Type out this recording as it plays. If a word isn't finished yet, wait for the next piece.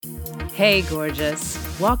Hey,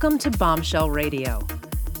 gorgeous. Welcome to Bombshell Radio.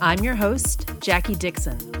 I'm your host, Jackie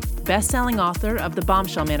Dixon, best-selling author of the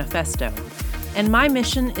Bombshell Manifesto, and my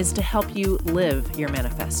mission is to help you live your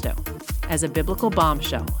manifesto as a biblical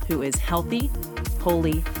bombshell who is healthy,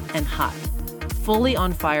 holy, and hot, fully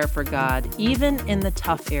on fire for God, even in the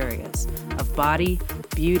tough areas of body,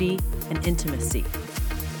 beauty, and intimacy.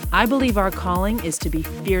 I believe our calling is to be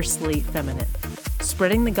fiercely feminine,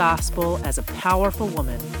 spreading the gospel as a powerful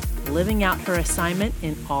woman, living out her assignment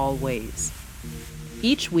in all ways.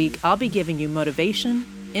 Each week, I'll be giving you motivation,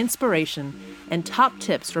 inspiration, and top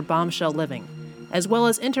tips for bombshell living, as well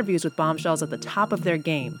as interviews with bombshells at the top of their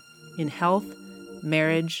game in health,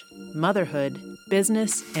 marriage, motherhood,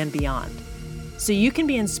 business, and beyond. So you can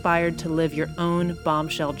be inspired to live your own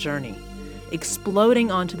bombshell journey,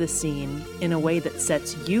 exploding onto the scene in a way that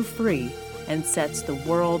sets you free and sets the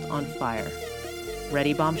world on fire.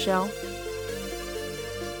 Ready, bombshell?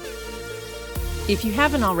 If you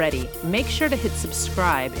haven't already, make sure to hit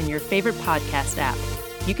subscribe in your favorite podcast app.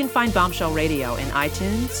 You can find Bombshell Radio in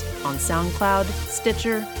iTunes, on SoundCloud,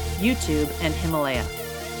 Stitcher, YouTube, and Himalaya.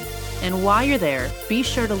 And while you're there, be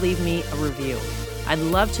sure to leave me a review. I'd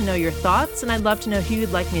love to know your thoughts, and I'd love to know who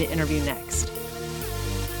you'd like me to interview next.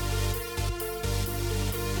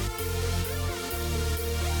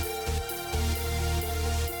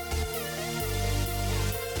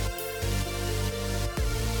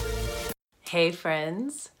 Hey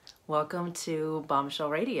friends, welcome to Bombshell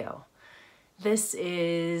Radio. This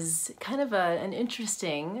is kind of an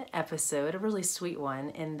interesting episode, a really sweet one,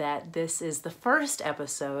 in that this is the first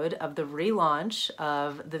episode of the relaunch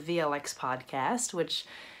of the VLX podcast, which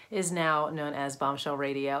is now known as Bombshell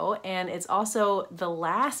Radio, and it's also the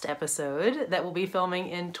last episode that we'll be filming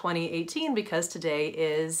in 2018 because today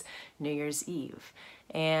is New Year's Eve.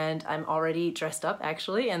 And I'm already dressed up,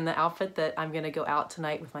 actually, in the outfit that I'm going to go out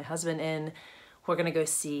tonight with my husband in. We're going to go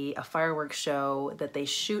see a fireworks show that they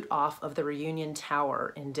shoot off of the Reunion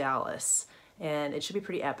Tower in Dallas. And it should be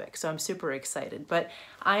pretty epic, so I'm super excited. But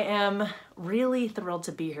I am really thrilled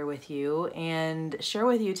to be here with you and share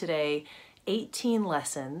with you today 18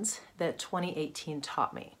 lessons that 2018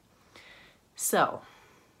 taught me. So,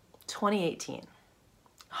 2018.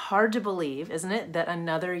 Hard to believe, isn't it, that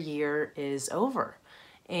another year is over?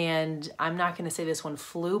 And I'm not going to say this one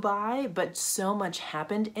flew by, but so much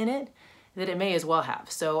happened in it that it may as well have.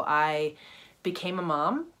 So I became a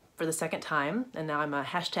mom for the second time, and now I'm a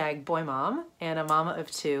hashtag boy mom and a mama of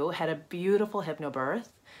two, had a beautiful hypnobirth,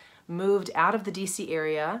 moved out of the DC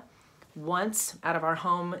area, once out of our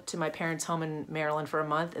home to my parents' home in Maryland for a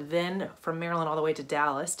month, then from Maryland all the way to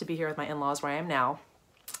Dallas to be here with my in-laws where I am now.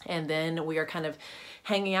 And then we are kind of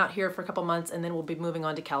hanging out here for a couple months, and then we'll be moving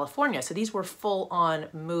on to California. So these were full-on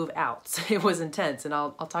move-outs. It was intense, and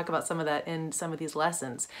I'll talk about some of that in some of these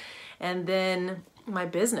lessons. And then my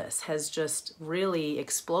business has just really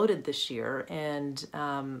exploded this year, and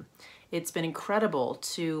it's been incredible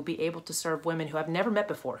to be able to serve women who I've never met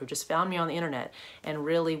before, who just found me on the internet, and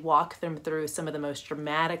really walk them through some of the most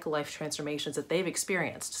dramatic life transformations that they've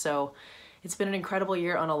experienced. So it's been an incredible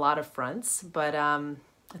year on a lot of fronts, but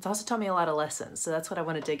it's also taught me a lot of lessons. So that's what I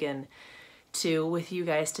want to dig in to with you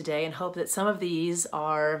guys today, and hope that some of these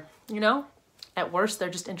are, at worst, they're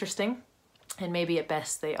just interesting. And maybe at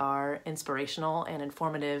best they are inspirational and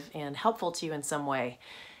informative and helpful to you in some way,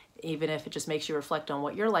 even if it just makes you reflect on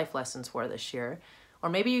what your life lessons were this year. Or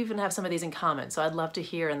maybe you even have some of these in common. So I'd love to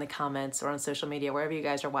hear in the comments or on social media, wherever you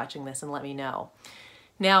guys are watching this, and let me know.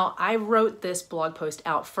 Now, I wrote this blog post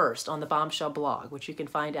out first on the Bombshell blog, which you can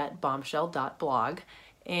find at bombshell.blog.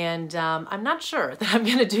 And I'm not sure that I'm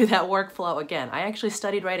going to do that workflow again. I actually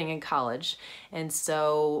studied writing in college, and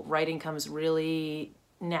so writing comes really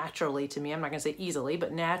naturally to me. I'm not going to say easily,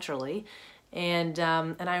 but naturally. And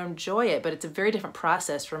I enjoy it, but it's a very different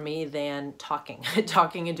process for me than talking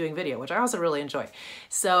and doing video, which I also really enjoy.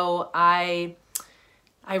 So I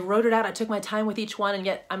wrote it out. I took my time with each one, and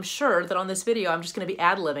yet I'm sure that on this video, I'm just going to be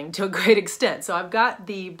ad-libbing to a great extent. So I've got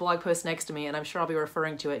the blog post next to me, and I'm sure I'll be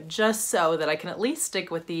referring to it just so that I can at least stick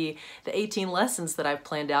with the 18 lessons that I've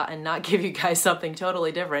planned out and not give you guys something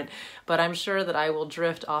totally different. But I'm sure that I will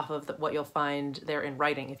drift off of what you'll find there in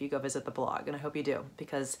writing if you go visit the blog, and I hope you do,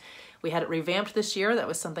 because we had it revamped this year. That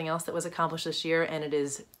was something else that was accomplished this year, and it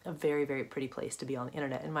is a very, very pretty place to be on the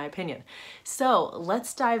internet, in my opinion. So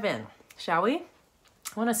let's dive in, shall we?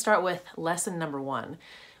 I want to start with lesson number 1,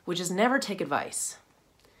 which is never take advice.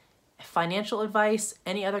 Financial advice,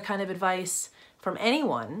 any other kind of advice from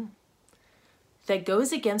anyone that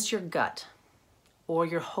goes against your gut or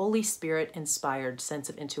your Holy Spirit inspired sense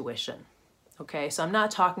of intuition. Okay, so I'm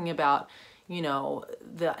not talking about,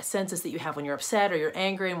 the senses that you have when you're upset or you're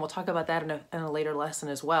angry, and we'll talk about that in a later lesson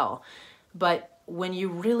as well. But when you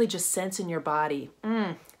really just sense in your body,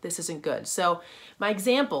 this isn't good. So my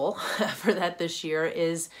example for that this year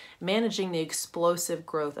is managing the explosive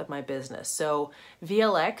growth of my business. So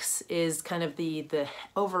VLX is kind of the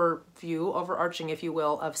overarching, if you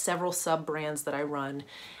will, of several sub-brands that I run.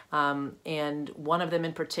 And one of them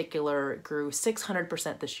in particular grew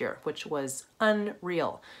 600% this year, which was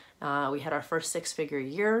unreal. We had our first 6-figure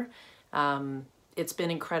year. It's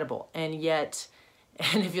been incredible. And yet,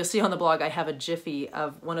 and if you'll see on the blog, I have a jiffy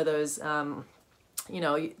of one of those,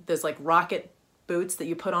 those like rocket boots that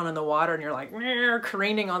you put on in the water and you're like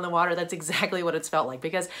careening on the water. That's exactly what it's felt like,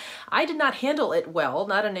 because I did not handle it well,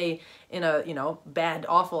 not in a bad,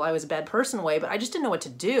 awful, I was a bad person way, but I just didn't know what to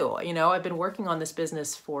do. I've been working on this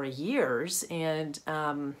business for years, and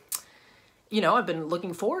I've been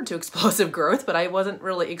looking forward to explosive growth, but I wasn't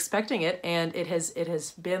really expecting it. And it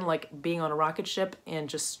has been like being on a rocket ship and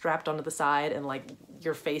just strapped onto the side, and like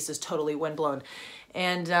your face is totally windblown.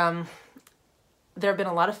 And there have been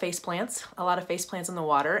a lot of face plants in the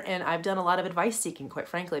water. And I've done a lot of advice seeking, quite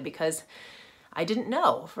frankly, because I didn't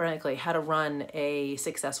know, frankly, how to run a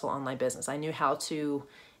successful online business. I knew how to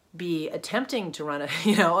be attempting to run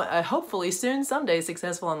a hopefully soon someday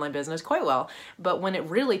successful online business quite well. But when it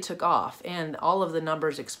really took off and all of the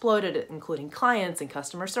numbers exploded, including clients and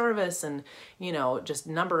customer service and, just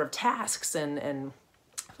number of tasks and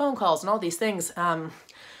phone calls and all these things,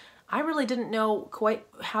 I really didn't know quite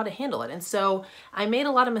how to handle it. And so I made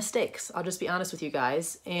a lot of mistakes. I'll just be honest with you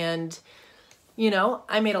guys. And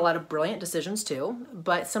I made a lot of brilliant decisions too,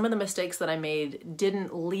 but some of the mistakes that I made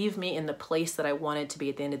didn't leave me in the place that I wanted to be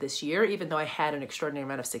at the end of this year, even though I had an extraordinary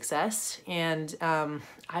amount of success. And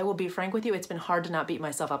I will be frank with you, it's been hard to not beat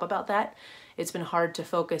myself up about that. It's been hard to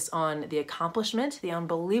focus on the accomplishment, the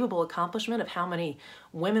unbelievable accomplishment of how many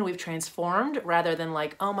women we've transformed, rather than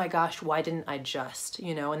like, oh my gosh, why didn't I just,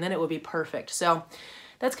 and then it would be perfect. So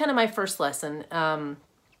that's kind of my first lesson,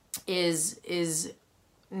 is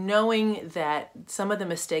knowing that some of the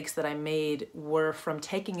mistakes that I made were from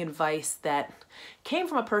taking advice that came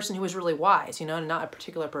from a person who was really wise, not a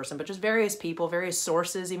particular person, but just various people, various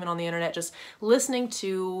sources, even on the internet, just listening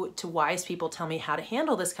to wise people tell me how to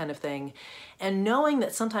handle this kind of thing. And knowing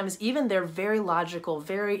that sometimes even their very logical,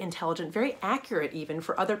 very intelligent, very accurate even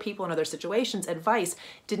for other people in other situations, advice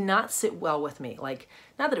did not sit well with me. Like,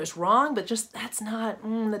 not that it was wrong, but just that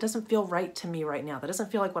doesn't feel right to me right now. That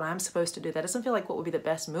doesn't feel like what I'm supposed to do. That doesn't feel like what would be the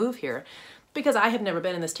best move here. Because I have never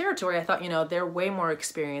been in this territory, I thought, they're way more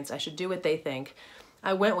experienced. I should do what they think.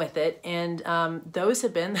 I went with it, and those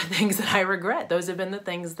have been the things that I regret. Those have been the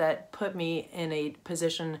things that put me in a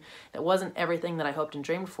position that wasn't everything that I hoped and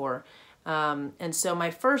dreamed for. And so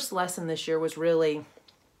my first lesson this year was really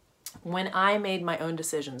when I made my own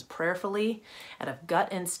decisions prayerfully, out of gut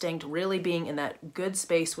instinct, really being in that good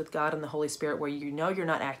space with God and the Holy Spirit where you're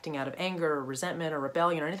not acting out of anger or resentment or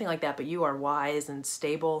rebellion or anything like that, but you are wise and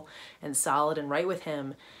stable and solid and right with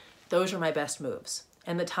Him. Those are my best moves.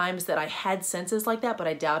 And the times that I had senses like that, but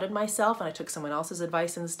I doubted myself and I took someone else's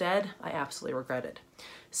advice instead, I absolutely regretted.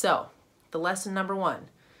 So the lesson number 1,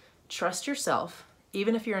 trust yourself,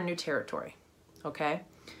 even if you're in new territory, okay?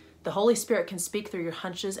 The Holy Spirit can speak through your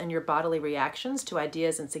hunches and your bodily reactions to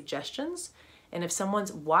ideas and suggestions. And if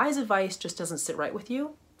someone's wise advice just doesn't sit right with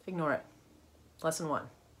you, ignore it. Lesson 1,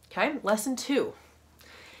 okay? Lesson 2,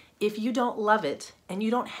 if you don't love it and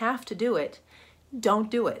you don't have to do it,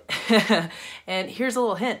 don't do it. And here's a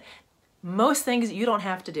little hint. Most things you don't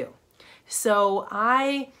have to do. So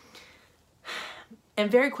I am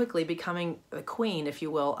very quickly becoming the queen, if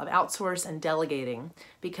you will, of outsource and delegating,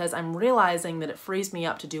 because I'm realizing that it frees me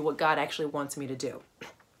up to do what God actually wants me to do.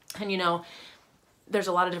 And there's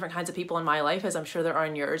a lot of different kinds of people in my life, as I'm sure there are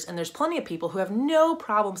in yours, and there's plenty of people who have no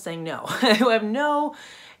problem saying no, who have no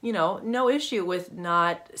issue with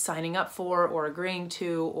not signing up for or agreeing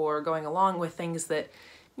to or going along with things that,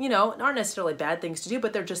 aren't necessarily bad things to do,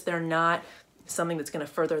 but they're not something that's going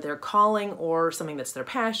to further their calling or something that's their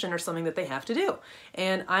passion or something that they have to do.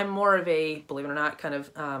 And I'm more of a, believe it or not, kind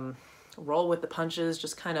of roll with the punches,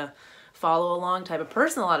 just kind of follow along type of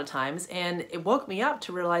person a lot of times. And it woke me up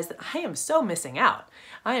to realize that I am so missing out.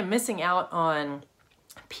 I am missing out on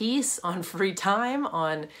peace, on free time,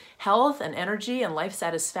 on health and energy and life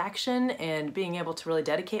satisfaction, and being able to really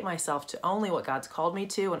dedicate myself to only what God's called me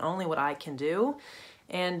to and only what I can do.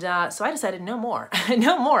 And so I decided no more.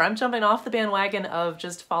 No more. I'm jumping off the bandwagon of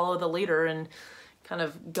just follow the leader and kind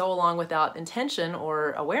of go along without intention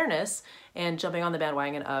or awareness and jumping on the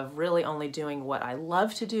bandwagon of really only doing what I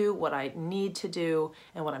love to do, what I need to do,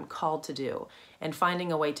 and what I'm called to do, and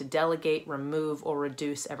finding a way to delegate, remove, or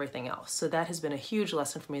reduce everything else. So that has been a huge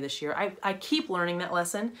lesson for me this year. I keep learning that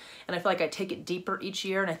lesson, and I feel like I take it deeper each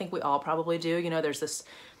year, and I think we all probably do. You know, there's this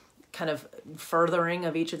kind of furthering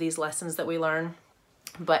of each of these lessons that we learn.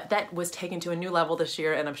 But that was taken to a new level this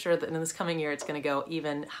year, and I'm sure that in this coming year it's going to go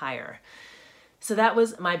even higher. So that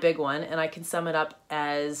was my big one, and I can sum it up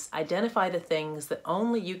as identify the things that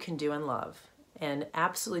only you can do and love, and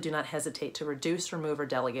absolutely do not hesitate to reduce, remove, or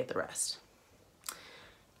delegate the rest.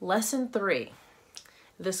 Lesson 3.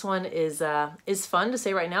 This one is fun to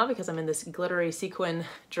say right now because I'm in this glittery sequin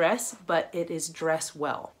dress, but it is dress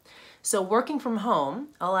well. So working from home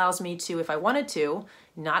allows me to, if I wanted to,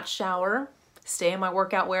 not shower, stay in my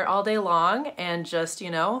workout wear all day long, and just, you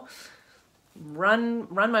know, run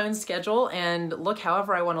my own schedule and look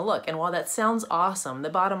however I want to look. And while that sounds awesome, the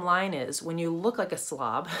bottom line is when you look like a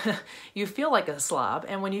slob, you feel like a slob.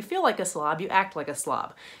 And when you feel like a slob, you act like a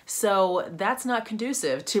slob. So that's not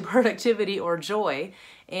conducive to productivity or joy.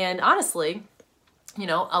 And honestly, you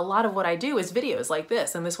know, a lot of what I do is videos like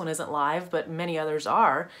this, and this one isn't live, but many others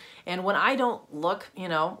are. And when I don't look, you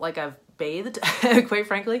know, like I've bathed, quite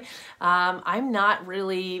frankly, I'm not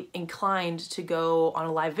really inclined to go on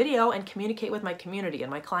a live video and communicate with my community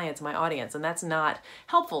and my clients, my audience, and that's not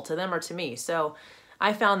helpful to them or to me. So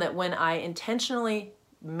I found that when I intentionally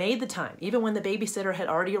made the time, even when the babysitter had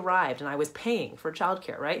already arrived and I was paying for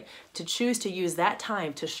childcare, right, to choose to use that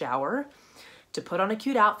time to shower, to put on a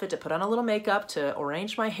cute outfit, to put on a little makeup, to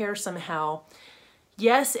arrange my hair somehow.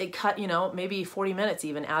 Yes, it cut, you know, maybe 40 minutes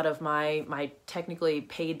even out of my technically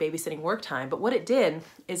paid babysitting work time. But what it did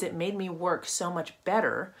is it made me work so much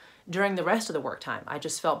better during the rest of the work time. I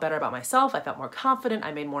just felt better about myself. I felt more confident.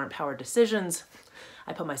 I made more empowered decisions.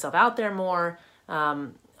 I put myself out there more.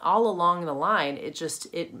 All along the line,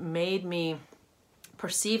 it made me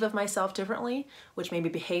perceive of myself differently, which made me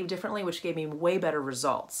behave differently, which gave me way better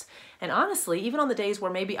results. And honestly, even on the days where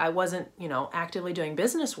maybe I wasn't, you know, actively doing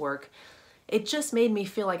business work, it just made me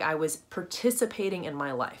feel like I was participating in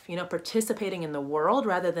my life, you know, participating in the world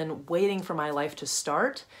rather than waiting for my life to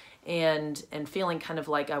start and feeling kind of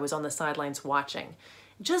like I was on the sidelines watching.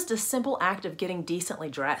 Just a simple act of getting decently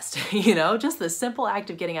dressed, you know, just the simple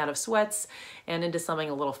act of getting out of sweats and into something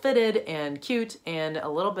a little fitted and cute and a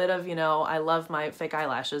little bit of, you know, I love my fake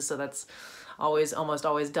eyelashes, so that's almost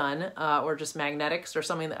always done, or just magnetics or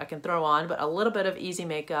something that I can throw on, but a little bit of easy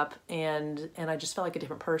makeup, and I just felt like a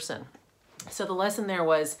different person. So the lesson there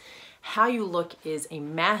was how you look is a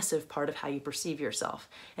massive part of how you perceive yourself,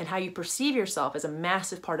 and how you perceive yourself is a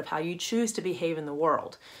massive part of how you choose to behave in the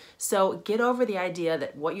world. So get over the idea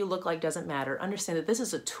that what you look like doesn't matter. Understand that this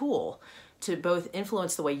is a tool to both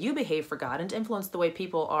influence the way you behave for God and to influence the way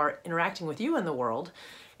people are interacting with you in the world,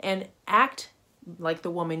 and act like the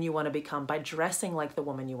woman you want to become by dressing like the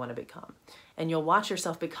woman you want to become. And you'll watch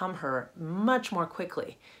yourself become her much more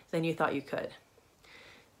quickly than you thought you could.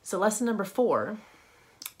 So lesson number 4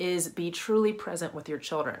 is be truly present with your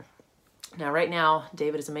children. Now, right now,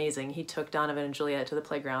 David is amazing. He took Donovan and Juliet to the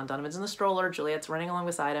playground. Donovan's in the stroller, Juliet's running along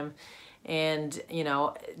beside him. And, you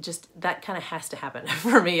know, just that kind of has to happen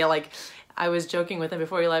for me. Like, I was joking with him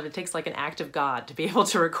before he left, it takes like an act of God to be able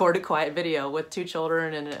to record a quiet video with 2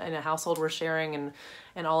 children and a household we're sharing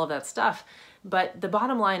and all of that stuff. But the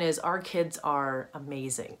bottom line is our kids are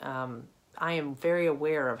amazing. I am very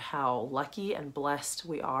aware of how lucky and blessed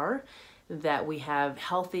we are that we have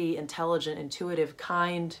healthy, intelligent, intuitive,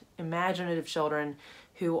 kind, imaginative children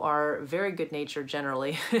who are very good-natured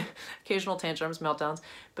generally, occasional tantrums, meltdowns,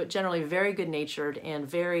 but generally very good-natured and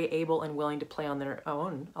very able and willing to play on their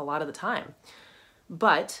own a lot of the time.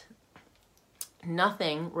 But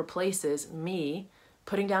nothing replaces me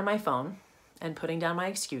putting down my phone and putting down my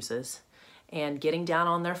excuses and getting down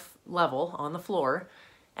on their level, on the floor,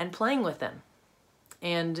 and playing with them.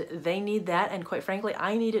 And they need that, and quite frankly,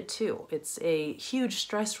 I need it too. It's a huge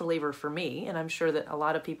stress reliever for me, and I'm sure that a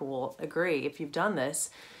lot of people will agree. If you've done this,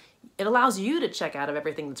 it allows you to check out of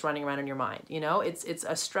everything that's running around in your mind. You know, it's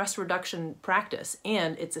a stress reduction practice,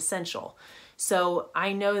 and it's essential. So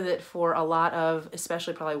I know that for a lot of,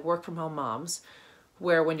 especially probably work from home moms,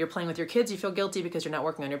 where when you're playing with your kids, you feel guilty because you're not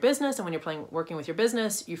working on your business, and when you're working with your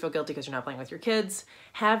business, you feel guilty because you're not playing with your kids.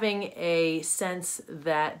 Having a sense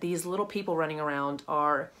that these little people running around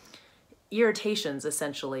are irritations,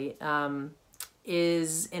 essentially,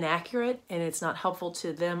 is inaccurate, and it's not helpful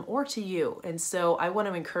to them or to you. And so I want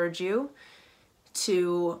to encourage you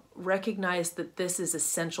to recognize that this is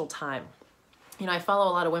essential time. I follow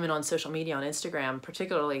a lot of women on social media, on Instagram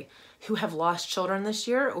particularly, who have lost children this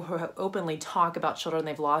year or who openly talk about children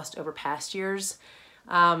they've lost over past years.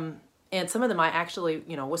 And some of them I actually,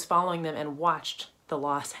 was following them and watched the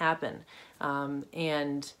loss happen.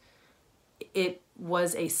 And it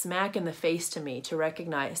was a smack in the face to me to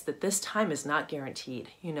recognize that this time is not guaranteed.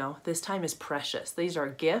 This time is precious. These are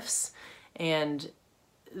gifts, and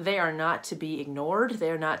they are not to be ignored.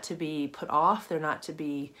 They're not to be put off. They're not to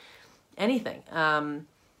be anything.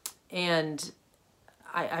 And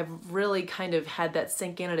I've really kind of had that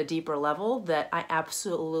sink in at a deeper level that I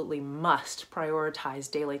absolutely must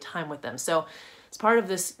prioritize daily time with them. So as part of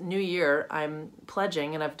this new year, I'm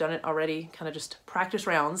pledging, and I've done it already, kind of just practice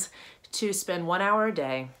rounds, to spend 1 hour a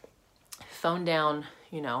day, phone down,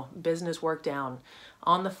 business work down,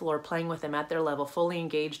 on the floor, playing with them at their level, fully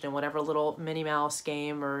engaged in whatever little Minnie Mouse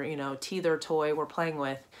game or, teether toy we're playing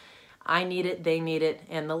with. I need it, they need it.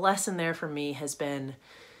 And the lesson there for me has been,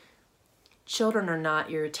 children are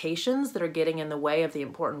not irritations that are getting in the way of the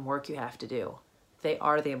important work you have to do. They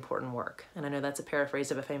are the important work. And I know that's a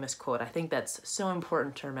paraphrase of a famous quote. I think that's so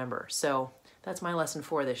important to remember. So that's my lesson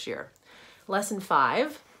 4 this year. Lesson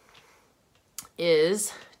 5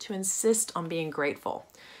 is to insist on being grateful.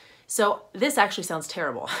 So this actually sounds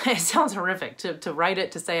terrible. It sounds horrific to write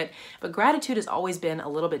it, to say it, but gratitude has always been a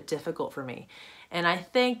little bit difficult for me. And I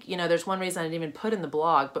think, there's one reason I didn't even put in the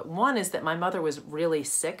blog, but one is that my mother was really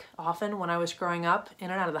sick often when I was growing up,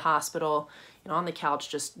 in and out of the hospital, on the couch,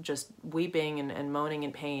 just weeping and moaning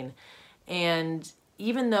in pain. And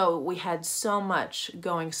even though we had so much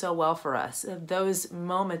going so well for us, those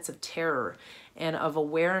moments of terror and of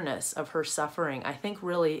awareness of her suffering, I think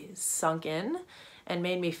really sunk in and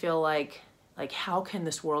made me feel like how can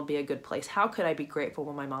this world be a good place? How could I be grateful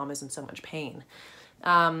when my mom is in so much pain?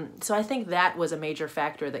 So I think that was a major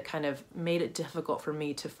factor that kind of made it difficult for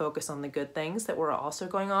me to focus on the good things that were also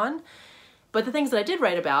going on. But the things that I did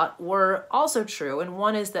write about were also true. And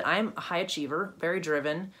one is that I'm a high achiever, very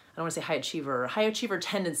driven. I don't want to say high achiever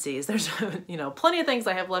tendencies. There's, plenty of things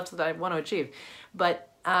I have left that I want to achieve. But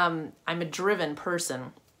I'm a driven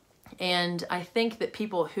person. And I think that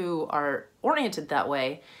people who are oriented that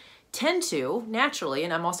way tend to naturally,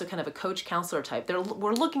 and I'm also kind of a coach counselor type,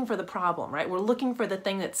 we're looking for the problem, right? We're looking for the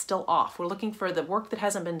thing that's still off. We're looking for the work that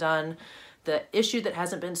hasn't been done, the issue that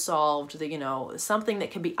hasn't been solved, something that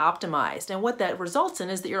can be optimized. And what that results in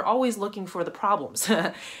is that you're always looking for the problems.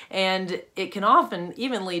 And it can often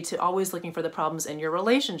even lead to always looking for the problems in your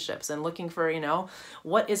relationships and looking for,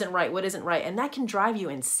 what isn't right. And that can drive you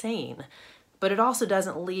insane. But it also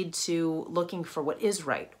doesn't lead to looking for what is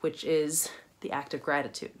right, which is the act of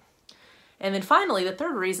gratitude. And then finally, the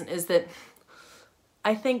third reason is that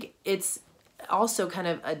I think it's also kind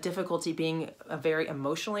of a difficulty being a very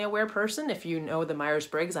emotionally aware person. If you know the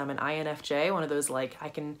Myers-Briggs, I'm an INFJ, one of those I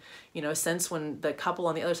can, sense when the couple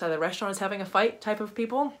on the other side of the restaurant is having a fight type of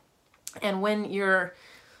people. And when you're,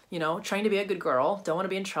 trying to be a good girl, don't want to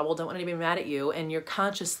be in trouble, don't want to be mad at you, and you're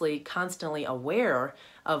constantly aware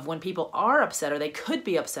of when people are upset, or they could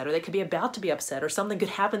be upset, or they could be about to be upset, or something could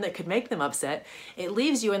happen that could make them upset, it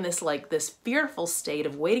leaves you in this this fearful state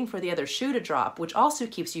of waiting for the other shoe to drop, which also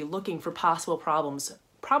keeps you looking for possible problems,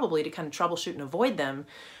 probably to kind of troubleshoot and avoid them,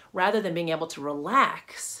 rather than being able to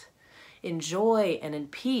relax, enjoy, and in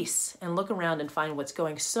peace, and look around and find what's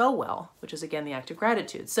going so well, which is again the act of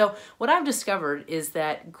gratitude. So what I've discovered is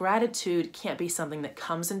that gratitude can't be something that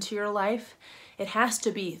comes into your life. It has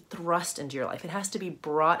to be thrust into your life. It has to be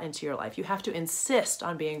brought into your life. You have to insist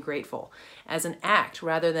on being grateful as an act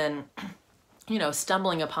rather than,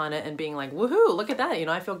 stumbling upon it and being like, woohoo, look at that.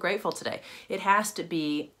 I feel grateful today. It has to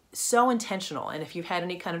be so intentional. And if you've had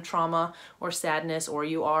any kind of trauma or sadness, or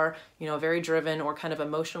you are, very driven or kind of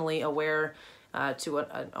emotionally aware to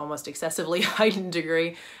an almost excessively heightened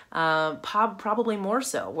degree, probably more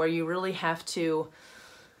so, where you really have to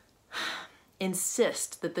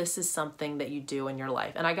insist that this is something that you do in your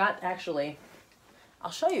life. And I got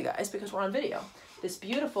I'll show you guys because we're on video, this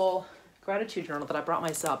beautiful gratitude journal that I bought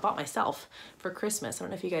myself for Christmas. I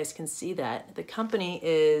don't know if you guys can see that. The company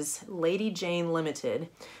is Lady Jane Limited.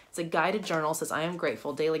 It's a guided journal. It says, I am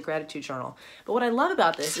grateful, daily gratitude journal. But what I love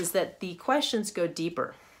about this is that the questions go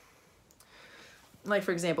deeper. Like,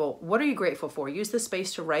 for example, what are you grateful for? Use this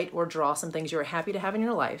space to write or draw some things you are happy to have in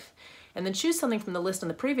your life. And then choose something from the list on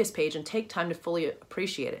the previous page and take time to fully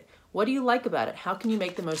appreciate it. What do you like about it? How can you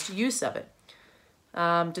make the most use of it?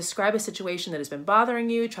 Describe a situation that has been bothering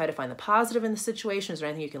you. Try to find the positive in the situation. Is there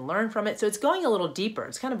anything you can learn from it? So it's going a little deeper.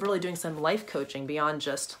 It's kind of really doing some life coaching beyond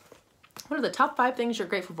just what are the top 5 things you're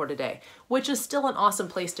grateful for today, which is still an awesome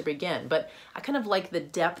place to begin. But I kind of like the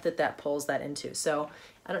depth that pulls that into. So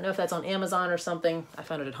I don't know if that's on Amazon or something. I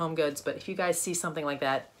found it at Home Goods, but if you guys see something like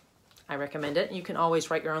that, I recommend it. You can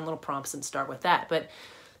always write your own little prompts and start with that. But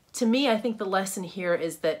to me, I think the lesson here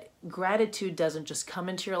is that gratitude doesn't just come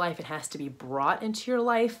into your life, it has to be brought into your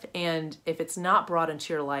life. And if it's not brought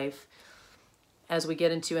into your life, as we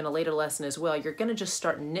get into in a later lesson as well, you're going to just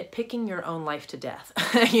start nitpicking your own life to death,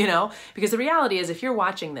 you know, because the reality is if you're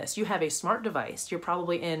watching this, you have a smart device, you're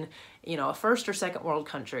probably in, you know, a first or second world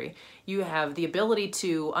country. You have the ability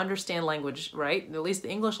to understand language, right? At least the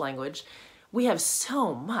English language. We have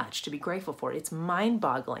so much to be grateful for. It's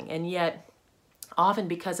mind-boggling. And yet often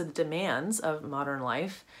because of the demands of modern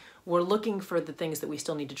life, we're looking for the things that we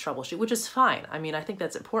still need to troubleshoot, which is fine. I mean, I think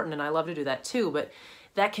that's important and I love to do that too, but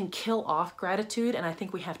that can kill off gratitude, and I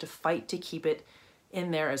think we have to fight to keep it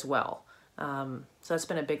in there as well. So that's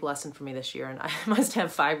been a big lesson for me this year, and I must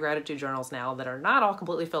have 5 gratitude journals now that are not all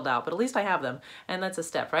completely filled out, but at least I have them, and that's a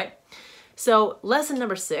step, right? So lesson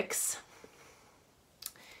number 6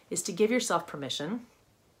 is to give yourself permission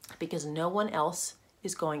because no one else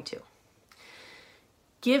is going to.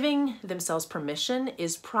 Giving themselves permission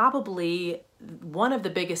is probably one of the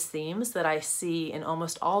biggest themes that I see in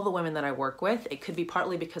almost all the women that I work with. It could be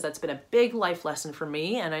partly because that's been a big life lesson for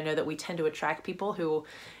me, and I know that we tend to attract people who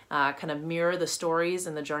kind of mirror the stories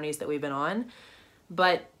and the journeys that we've been on.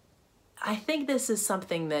 But I think this is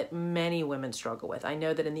something that many women struggle with. I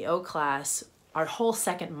know that in the O class, our whole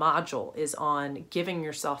second module is on giving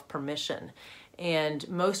yourself permission. And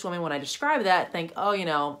most women, when I describe that, think, oh, you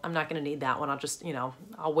know, I'm not going to need that one. I'll just, you know,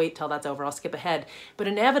 I'll wait till that's over. I'll skip ahead. But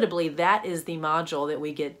inevitably, that is the module that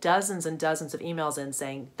we get dozens and dozens of emails in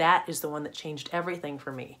saying, that is the one that changed everything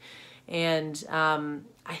for me. And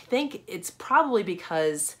I think it's probably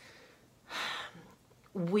because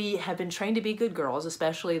we have been trained to be good girls,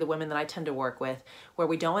 especially the women that I tend to work with, where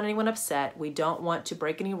we don't want anyone upset. We don't want to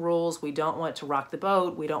break any rules. We don't want to rock the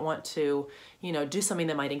boat. We don't want to, you know, do something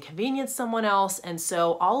that might inconvenience someone else. And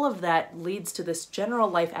so all of that leads to this general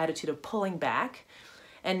life attitude of pulling back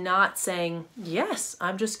and not saying, yes,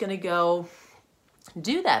 I'm just going to go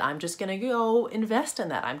do that. I'm just going to go invest in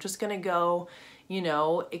that. I'm just going to go, you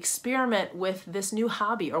know, experiment with this new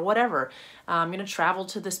hobby or whatever. I'm going to travel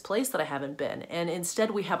to this place that I haven't been. And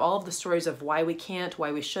instead we have all of the stories of why we can't,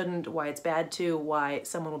 why we shouldn't, why it's bad to, why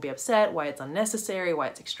someone will be upset, why it's unnecessary, why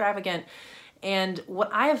it's extravagant. And what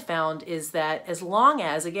I have found is that as long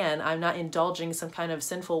as, again, I'm not indulging some kind of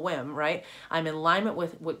sinful whim, right? I'm in alignment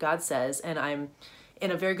with what God says, and I'm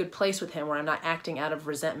in a very good place with Him where I'm not acting out of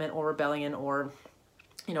resentment or rebellion or,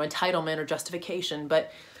 you know, entitlement or justification.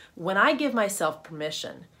 But when I give myself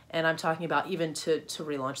permission, and I'm talking about even to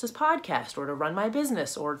relaunch this podcast or to run my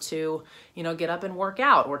business or to, you know, get up and work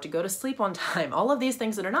out or to go to sleep on time, all of these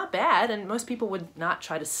things that are not bad, and most people would not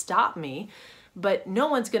try to stop me, but no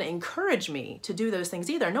one's going to encourage me to do those things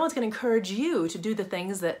either. No one's going to encourage you to do the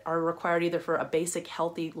things that are required either for a basic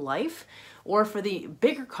healthy life or for the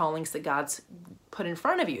bigger callings that God's put in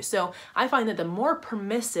front of you. So I find that the more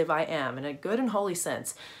permissive I am in a good and holy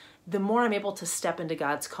sense, the more I'm able to step into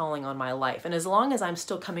God's calling on my life. And as long as I'm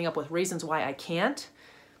still coming up with reasons why I can't,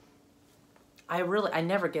 I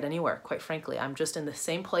never get anywhere, quite frankly. I'm just in the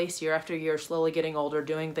same place year after year, slowly getting older,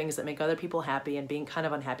 doing things that make other people happy and being kind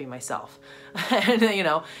of unhappy myself. And, you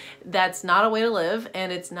know, that's not a way to live,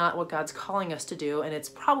 and it's not what God's calling us to do, and it's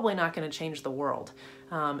probably not going to change the world.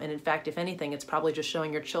 And in fact, if anything, it's probably just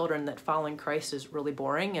showing your children that following Christ is really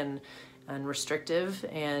boring and restrictive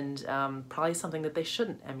and probably something that they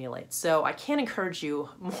shouldn't emulate. So I can't encourage you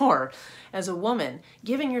more. As a woman,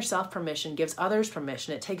 giving yourself permission gives others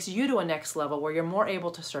permission. It takes you to a next level where you're more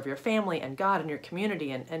able to serve your family and God and your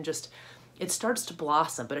community, and just it starts to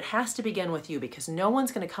blossom. But it has to begin with you, because no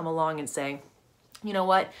one's going to come along and say, you know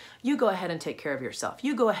what, you go ahead and take care of yourself.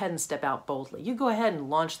 You go ahead and step out boldly. You go ahead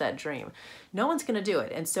and launch that dream. No one's going to do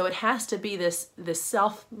it. And so it has to be this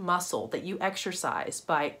self muscle that you exercise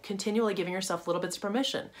by continually giving yourself little bits of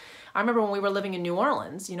permission. I remember when we were living in New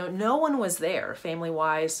Orleans, you know, no one was there,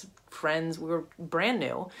 family-wise, friends, we were brand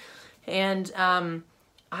new. And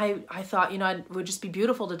I thought, you know, it would just be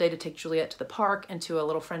beautiful today to take Juliet to the park and to a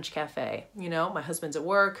little French cafe. You know, my husband's at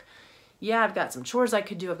work. Yeah, I've got some chores I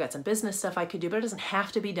could do. I've got some business stuff I could do, but it doesn't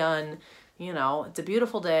have to be done. You know, it's a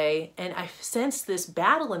beautiful day. And I sensed this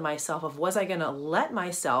battle in myself of, was I going to let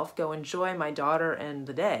myself go enjoy my daughter and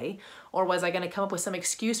the day? Or was I going to come up with some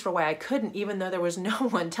excuse for why I couldn't, even though there was no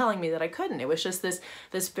one telling me that I couldn't? It was just this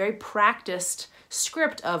very practiced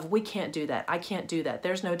script of, we can't do that. I can't do that.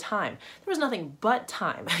 There's no time. There was nothing but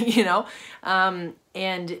time, you know?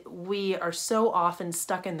 And we are so often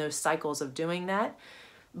stuck in those cycles of doing that.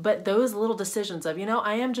 But those little decisions of, you know,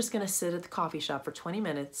 I am just going to sit at the coffee shop for 20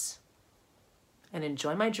 minutes and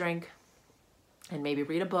enjoy my drink and maybe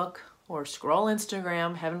read a book or scroll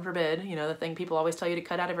Instagram, heaven forbid, you know, the thing people always tell you to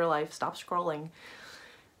cut out of your life, stop scrolling.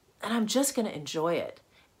 And I'm just going to enjoy it.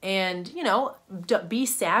 And, you know, be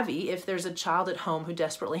savvy. If there's a child at home who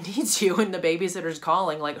desperately needs you and the babysitter's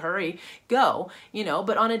calling, like, hurry, go, you know.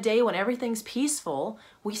 But on a day when everything's peaceful,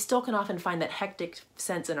 we still can often find that hectic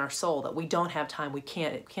sense in our soul that we don't have time, we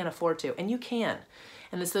can't afford to. And you can.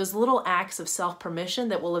 And it's those little acts of self-permission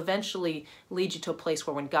that will eventually lead you to a place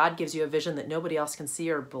where when God gives you a vision that nobody else can see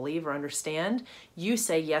or believe or understand, you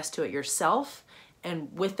say yes to it yourself.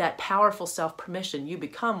 And with that powerful self-permission, you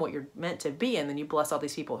become what you're meant to be. And then you bless all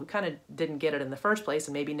these people who kind of didn't get it in the first place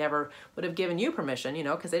and maybe never would have given you permission, you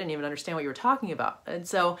know, because they didn't even understand what you were talking about. And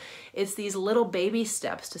so it's these little baby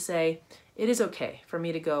steps to say, it is okay for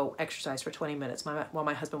me to go exercise for 20 minutes while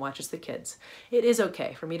my husband watches the kids. It is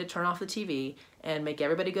okay for me to turn off the TV and make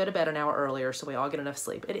everybody go to bed an hour earlier so we all get enough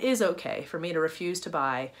sleep. It is okay for me to refuse to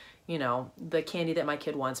buy, you know, the candy that my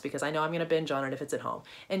kid wants because I know I'm going to binge on it if it's at home.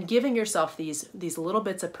 And giving yourself these little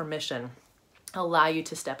bits of permission allow you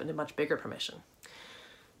to step into much bigger permission.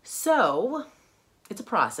 So it's a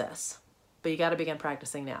process, but you got to begin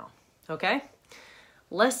practicing now. Okay?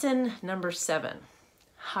 Lesson number 7.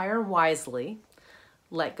 Hire wisely,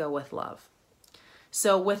 let go with love.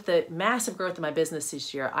 So with the massive growth of my business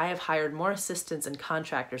this year, I have hired more assistants and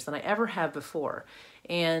contractors than I ever have before.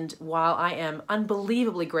 And while I am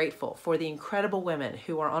unbelievably grateful for the incredible women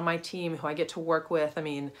who are on my team, who I get to work with, I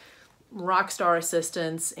mean, rock star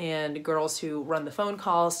assistants and girls who run the phone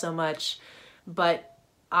calls so much, but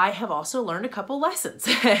I have also learned a couple lessons.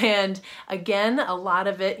 And again, a lot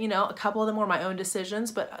of it, you know, a couple of them were my own decisions,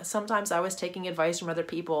 but sometimes I was taking advice from other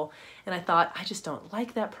people and I thought, I just don't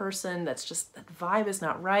like that person. That's just, that vibe is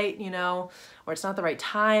not right, you know, or it's not the right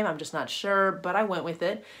time. I'm just not sure, but I went with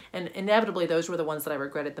it. And inevitably, those were the ones that I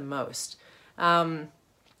regretted the most.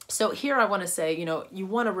 So here I want to say, you know, you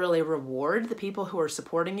want to really reward the people who are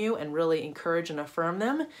supporting you and really encourage and affirm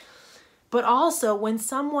them. But also when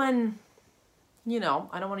someone, you know,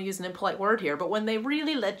 I don't want to use an impolite word here, but when they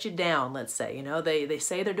really let you down, let's say, you know, they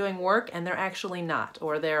say they're doing work and they're actually not,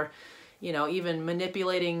 or they're, you know, even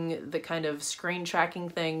manipulating the kind of screen tracking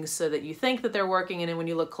things so that you think that they're working and then when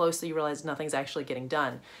you look closely you realize nothing's actually getting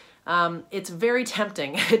done. It's very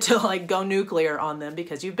tempting to like go nuclear on them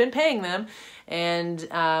because you've been paying them and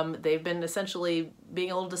they've been essentially being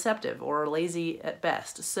a little deceptive or lazy at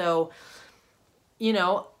best. So, you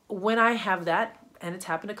know, when I have that, and it's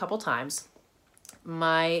happened a couple times,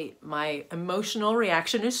 my emotional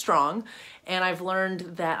reaction is strong and I've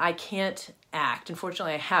learned that I can't act.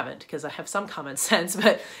 Unfortunately, I haven't because I have some common sense,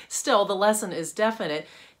 but still the lesson is definite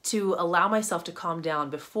to allow myself to calm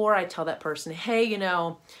down before I tell that person, hey, you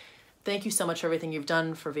know, thank you so much for everything you've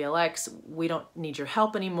done for VLX. We don't need your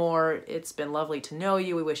help anymore. It's been lovely to know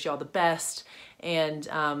you. We wish you all the best. And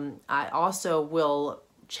I also will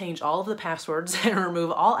change all of the passwords and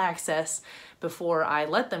remove all access before I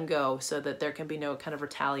let them go so that there can be no kind of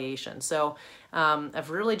retaliation. So I've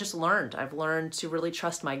really just learned. I've learned to really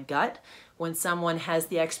trust my gut when someone has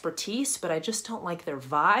the expertise, but I just don't like their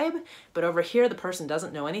vibe. But over here, the person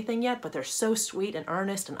doesn't know anything yet, but they're so sweet and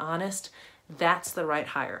earnest and honest. That's the right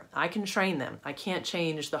hire. I can train them. I can't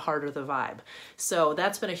change the heart or the vibe. So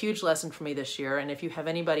that's been a huge lesson for me this year. And if you have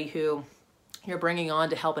anybody who you're bringing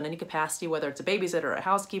on to help in any capacity, whether it's a babysitter, a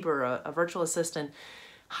housekeeper, or a virtual assistant,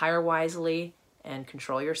 hire wisely and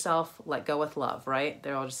control yourself. Let go with love, right?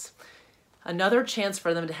 They're all just another chance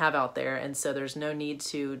for them to have out there. And so there's no need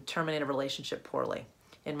to terminate a relationship poorly,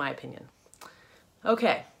 in my opinion.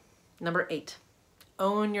 Okay, number 8,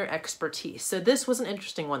 own your expertise. So this was an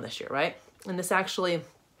interesting one this year, right? And this actually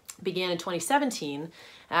began in 2017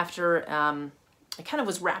 after it kind of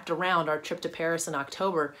was wrapped around our trip to Paris in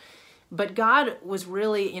October. But God was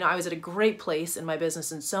really, you know, I was at a great place in my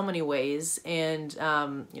business in so many ways and,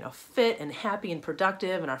 you know, fit and happy and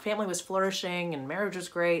productive and our family was flourishing and marriage was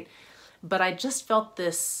great. But I just felt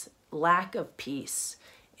this lack of peace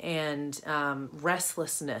and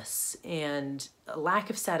restlessness and a lack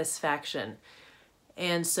of satisfaction.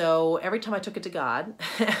 And so every time I took it to God,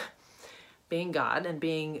 being God and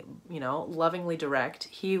being, you know, lovingly direct,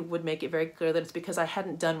 he would make it very clear that it's because I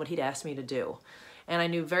hadn't done what he'd asked me to do. And I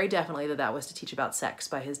knew very definitely that that was to teach about sex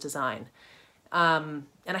by his design. And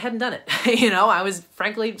I hadn't done it. You know, I was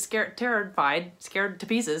frankly terrified, scared to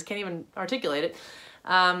pieces, can't even articulate it.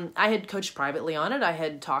 I had coached privately on it. I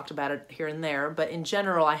had talked about it here and there, but in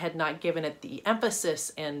general, I had not given it the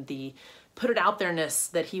emphasis and the put it out there-ness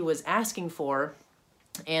that he was asking for.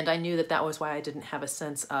 And I knew that that was why I didn't have a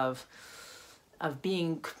sense of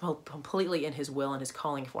being completely in his will and his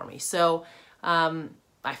calling for me. So,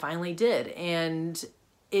 I finally did. And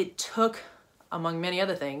it took, among many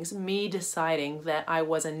other things, me deciding that I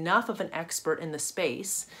was enough of an expert in the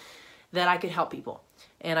space that I could help people.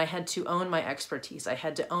 And I had to own my expertise. I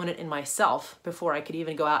had to own it in myself before I could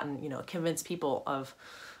even go out and, convince people of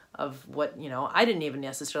what, I didn't even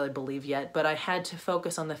necessarily believe yet, but I had to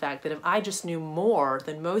focus on the fact that if I just knew more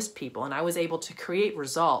than most people and I was able to create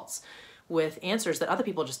results with answers that other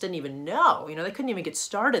people just didn't even know, they couldn't even get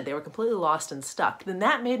started, they were completely lost and stuck, then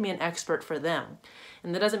that made me an expert for them.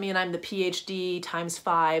 And that doesn't mean I'm the PhD times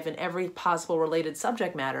 5 in every possible related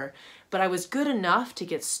subject matter, but I was good enough to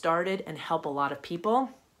get started and help a lot of people.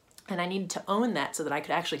 And I needed to own that so that I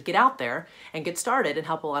could actually get out there and get started and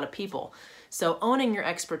help a lot of people. So owning your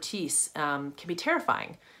expertise can be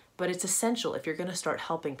terrifying, but it's essential if you're going to start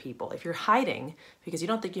helping people. If you're hiding because you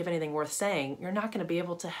don't think you have anything worth saying, you're not going to be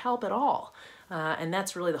able to help at all. And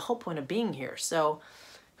that's really the whole point of being here. So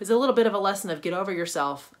it's a little bit of a lesson of get over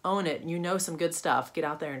yourself, own it, some good stuff, get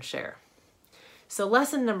out there and share. So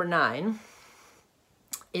lesson number 9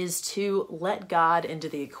 is to let God into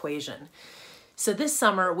the equation. So this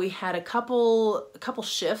summer we had a couple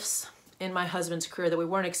shifts in my husband's career that we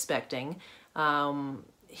weren't expecting.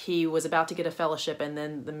 He was about to get a fellowship, and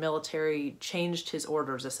then the military changed his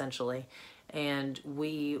orders essentially. And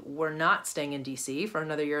we were not staying in DC for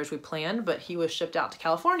another year as we planned, but he was shipped out to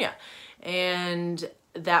California. And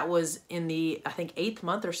that was in the, I think, 8th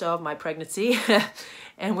month or so of my pregnancy.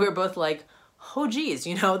 And we were both like, oh geez,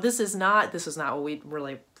 this is not what we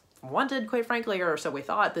really wanted, quite frankly, or so we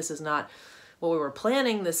thought. This is not what we were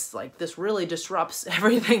planning. This really disrupts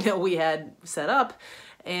everything that we had set up.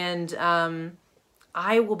 And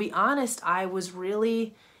I will be honest, I was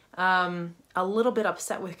really a little bit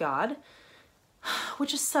upset with God,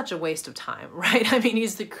 which is such a waste of time, right? I mean,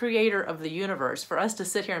 he's the creator of the universe. For us to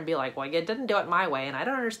sit here and be like, well, you didn't do it my way, and I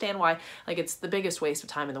don't understand why, it's the biggest waste of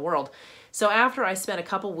time in the world. So after I spent a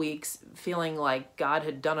couple weeks feeling like God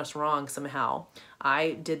had done us wrong somehow,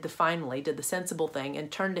 I finally did the sensible thing and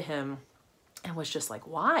turned to him and was just like,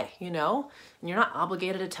 why, And you're not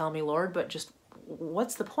obligated to tell me, Lord, but just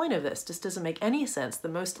what's the point of this? This doesn't make any sense. The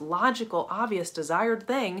most logical, obvious, desired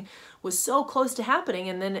thing was so close to happening,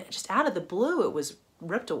 and then just out of the blue, it was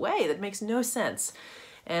ripped away. That makes no sense.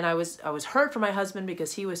 And I was hurt for my husband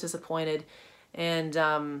because he was disappointed, and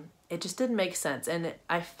it just didn't make sense. And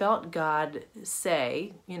I felt God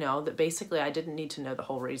say, that basically I didn't need to know the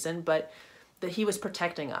whole reason, but that he was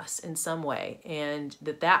protecting us in some way, and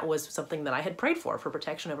that was something that I had prayed for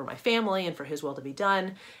protection over my family and for his will to be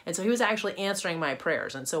done. And so he was actually answering my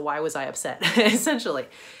prayers. And so why was I upset, essentially?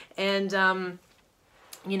 And,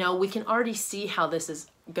 we can already see how this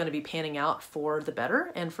is going to be panning out for the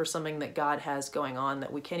better and for something that God has going on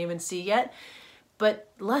that we can't even see yet.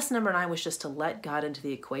 But lesson number 9 was just to let God into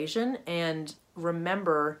the equation and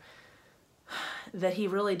remember that he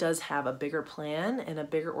really does have a bigger plan and a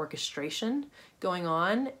bigger orchestration going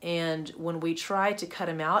on. And when we try to cut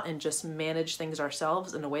him out and just manage things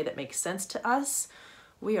ourselves in a way that makes sense to us,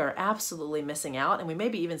 we are absolutely missing out. And we may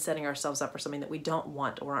be even setting ourselves up for something that we don't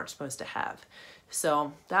want or aren't supposed to have.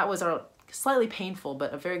 So that was our slightly painful,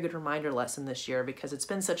 but a very good reminder lesson this year, because it's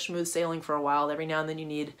been such smooth sailing for a while. Every now and then you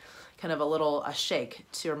need kind of a shake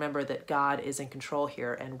to remember that God is in control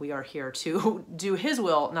here, and we are here to do his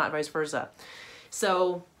will, not vice versa.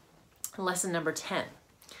 So lesson number 10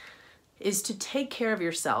 is to take care of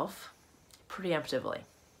yourself preemptively.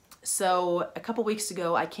 So a couple weeks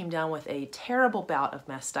ago, I came down with a terrible bout of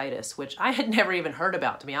mastitis, which I had never even heard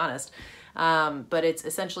about, to be honest. But it's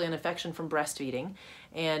essentially an infection from breastfeeding,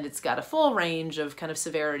 and it's got a full range of kind of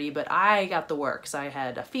severity, but I got the works. I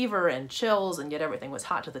had a fever and chills, and yet everything was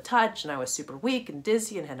hot to the touch, and I was super weak and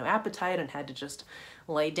dizzy and had no appetite and had to just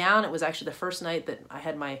lay down. It was actually the first night that I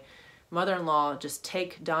had my mother-in-law just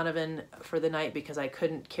take Donovan for the night because I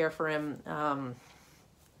couldn't care for him.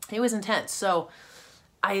 It was intense. So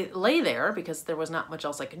I lay there because there was not much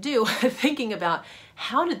else I could do, thinking about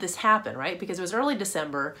how did this happen, right? Because it was early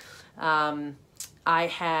December. I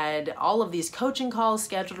had all of these coaching calls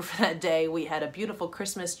scheduled for that day. We had a beautiful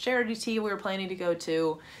Christmas charity tea we were planning to go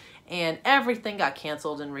to, and everything got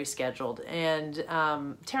canceled and rescheduled, and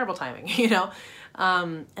terrible timing,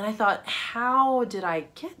 and I thought, how did I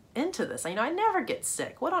get into this? I never get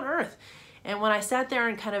sick. What on earth? And when I sat there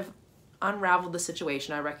and kind of unraveled the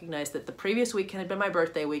situation, I recognized that the previous weekend had been my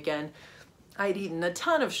birthday weekend. I'd eaten a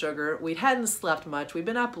ton of sugar. We hadn't slept much. We'd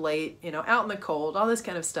been up late, out in the cold, all this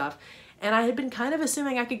kind of stuff. And I had been kind of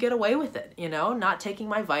assuming I could get away with it, not taking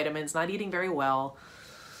my vitamins, not eating very well,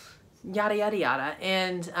 yada, yada, yada.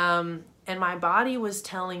 And my body was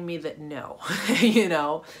telling me that no,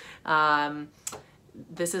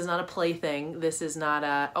 This is not a plaything. This is not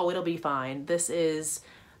a, oh, it'll be fine. This is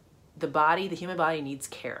the body, the human body needs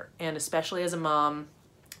care. And especially as a mom,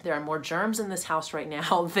 there are more germs in this house right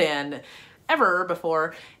now than ever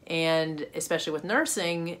before. And especially with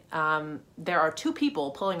nursing, there are 2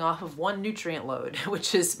 people pulling off of 1 nutrient load,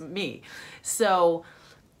 which is me. So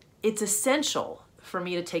it's essential for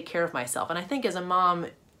me to take care of myself. And I think as a mom,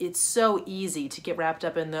 it's so easy to get wrapped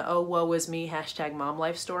up in the, oh, woe is me, #mom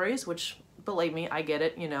life stories, which, believe me, I get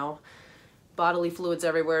it, you know, bodily fluids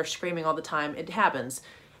everywhere, screaming all the time. It happens.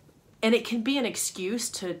 And it can be an excuse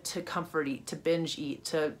to comfort eat, to binge eat,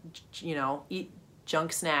 to, you know, eat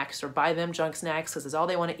junk snacks or buy them junk snacks because it's all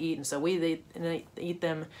they want to eat. And so we eat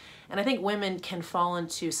them. And I think women can fall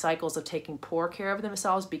into cycles of taking poor care of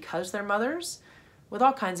themselves because they're mothers with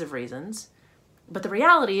all kinds of reasons. But the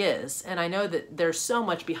reality is, and I know that there's so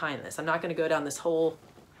much behind this, I'm not going to go down this whole,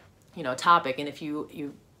 you know, topic. And if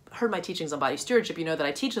you heard my teachings on body stewardship, you know that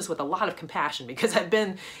I teach this with a lot of compassion because I've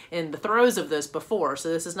been in the throes of this before. So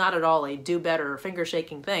this is not at all a do better finger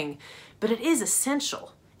shaking thing, but it is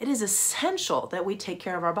essential. It is essential that we take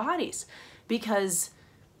care of our bodies because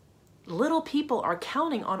little people are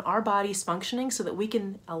counting on our bodies functioning so that we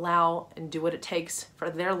can allow and do what it takes for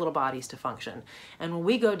their little bodies to function. And when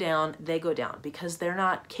we go down, they go down because they're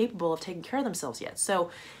not capable of taking care of themselves yet. So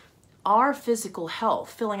our physical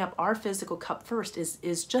health, filling up our physical cup first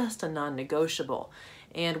is just a non-negotiable.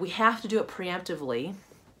 And we have to do it preemptively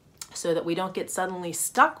so that we don't get suddenly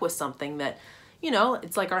stuck with something that, you know,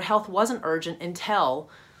 it's like our health wasn't urgent until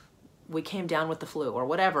we came down with the flu or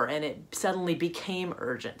whatever, and it suddenly became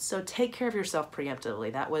urgent. So take care of yourself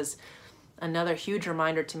preemptively. That was another huge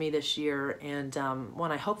reminder to me this year, and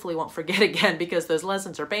one I hopefully won't forget again because those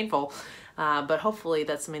lessons are painful. But hopefully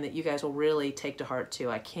that's something that you guys will really take to heart too.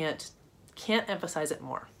 I can't emphasize it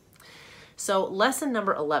more. So lesson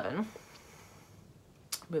number 11,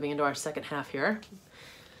 moving into our second half here,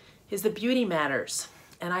 is the beauty matters.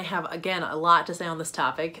 And I have, again, a lot to say on this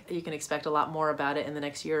topic. You can expect a lot more about it in the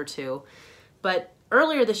next year or two. But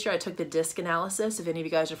earlier this year, I took the DISC analysis, if any of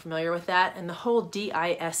you guys are familiar with that. And the whole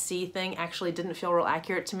DISC thing actually didn't feel real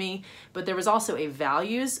accurate to me. But there was also a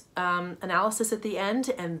values analysis at the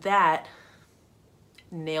end, and that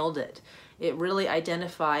nailed it. It really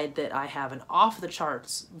identified that I have an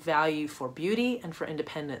off-the-charts value for beauty and for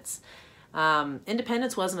independence.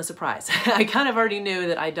 Independence wasn't a surprise. I kind of already knew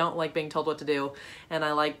that I don't like being told what to do, and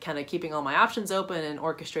I like kind of keeping all my options open and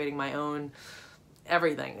orchestrating my own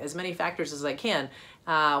everything, as many factors as I can,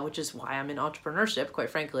 which is why I'm in entrepreneurship, quite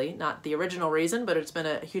frankly. Not the original reason, but it's been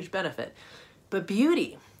a huge benefit. But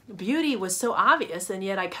beauty was so obvious, and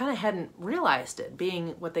yet I kind of hadn't realized it,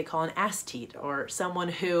 being what they call an aesthete, or someone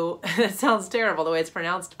who, it sounds terrible the way it's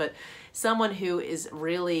pronounced, but someone who is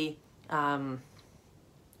really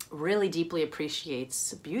deeply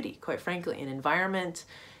appreciates beauty, quite frankly, in environment,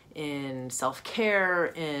 in self-care,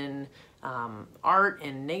 in art,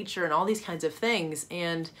 in nature, and all these kinds of things.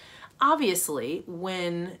 And obviously,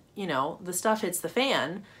 when, you know, the stuff hits the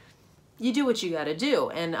fan, you do what you got to do.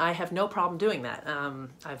 And I have no problem doing that.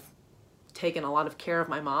 I've taken a lot of care of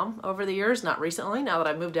my mom over the years, not recently, now that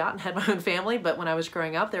I've moved out and had my own family, but when I was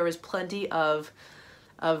growing up, there was plenty of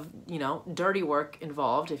you know, dirty work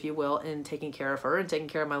involved, if you will, in taking care of her and taking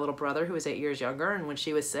care of my little brother who was 8 years younger. And when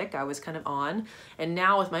she was sick, I was kind of on. And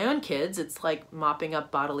now with my own kids, it's like mopping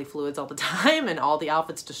up bodily fluids all the time and all the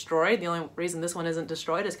outfits destroyed. The only reason this one isn't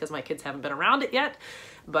destroyed is because my kids haven't been around it yet,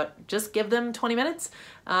 but just give them 20 minutes.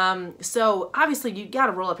 So obviously you got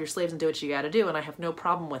to roll up your sleeves and do what you got to do. And I have no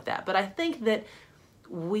problem with that. But I think that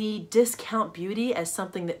we discount beauty as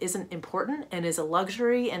something that isn't important and is a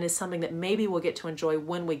luxury and is something that maybe we'll get to enjoy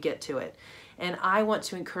when we get to it. And I want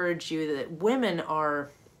to encourage you that women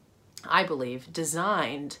are, I believe,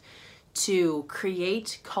 designed to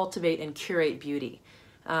create, cultivate, and curate beauty.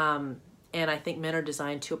 And I think men are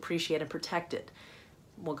designed to appreciate and protect it.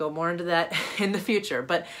 We'll go more into that in the future,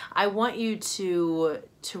 but I want you to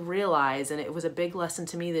realize, and it was a big lesson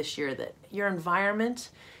to me this year, that your environment,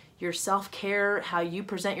 your self-care, how you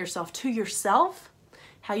present yourself to yourself,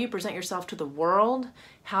 how you present yourself to the world,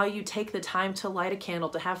 how you take the time to light a candle,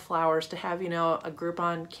 to have flowers, to have, you know, a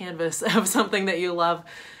Groupon canvas of something that you love,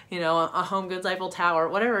 you know, a Home Goods Eiffel Tower,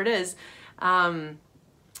 whatever it is.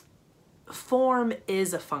 Form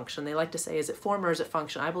is a function. They like to say, is it form or is it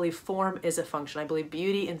function? I believe form is a function. I believe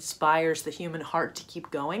beauty inspires the human heart to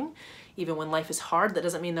keep going. Even when life is hard, that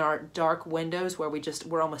doesn't mean there aren't dark windows where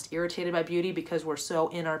we're almost irritated by beauty because we're so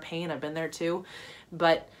in our pain. I've been there too.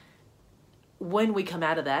 But when we come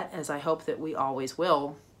out of that, as I hope that we always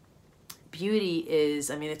will, beauty is,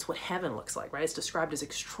 I mean, it's what heaven looks like, right? It's described as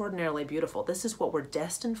extraordinarily beautiful. This is what we're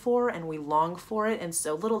destined for, and we long for it. And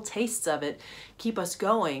so little tastes of it keep us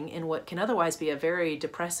going in what can otherwise be a very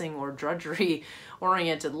depressing or drudgery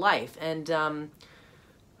oriented life. And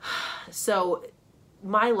so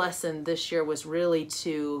my lesson this year was really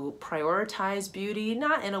to prioritize beauty,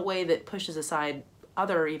 not in a way that pushes aside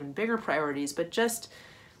other even bigger priorities, but just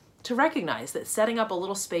to recognize that setting up a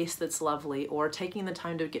little space that's lovely, or taking the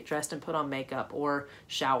time to get dressed and put on makeup or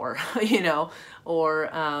shower, you know,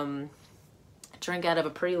 or drink out of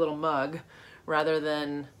a pretty little mug rather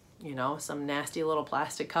than, you know, some nasty little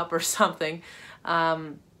plastic cup or something.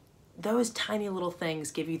 Those tiny little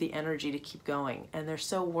things give you the energy to keep going, and they're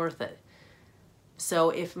so worth it.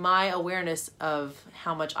 So if my awareness of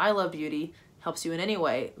how much I love beauty helps you in any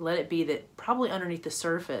way, let it be that probably underneath the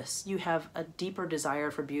surface, you have a deeper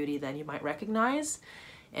desire for beauty than you might recognize.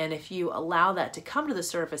 And if you allow that to come to the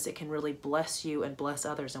surface, it can really bless you and bless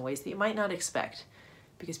others in ways that you might not expect,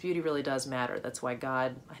 because beauty really does matter. That's why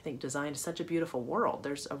God, I think, designed such a beautiful world.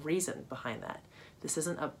 There's a reason behind that. This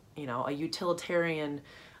isn't a, you know, a utilitarian,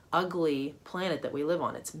 ugly planet that we live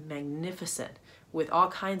on. It's magnificent, with all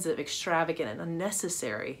kinds of extravagant and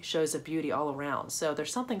unnecessary shows of beauty all around. So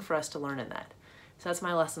there's something for us to learn in that. So that's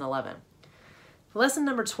my lesson 11. Lesson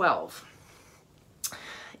number 12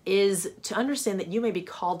 is to understand that you may be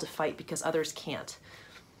called to fight because others can't.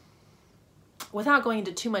 Without going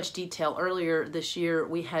into too much detail, earlier this year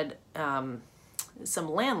we had some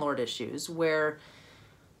landlord issues where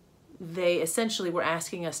they essentially were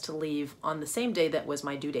asking us to leave on the same day that was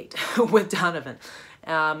my due date with Donovan.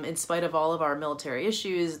 In spite of all of our military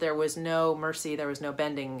issues, there was no mercy, there was no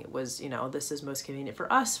bending. It was, you know, this is most convenient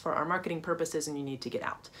for us, for our marketing purposes, and you need to get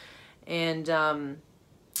out. And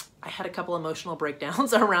I had a couple emotional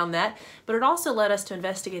breakdowns around that, but it also led us to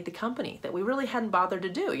investigate the company that we really hadn't bothered to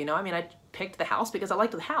do. You know, I mean, I picked the house because I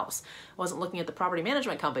liked the house. I wasn't looking at the property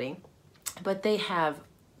management company, but they have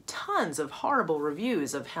tons of horrible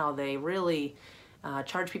reviews of how they really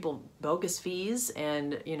charge people bogus fees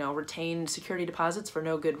and, you know, retain security deposits for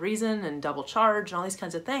no good reason and double charge and all these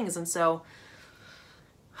kinds of things. And so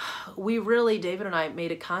we really, David and I,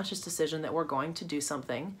 made a conscious decision that we're going to do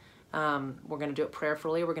something. We're going to do it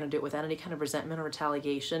prayerfully. We're going to do it without any kind of resentment or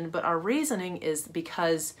retaliation. But our reasoning is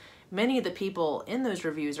because many of the people in those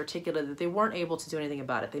reviews articulated that they weren't able to do anything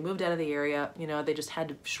about it. They moved out of the area, you know, they just had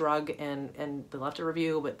to shrug and they left a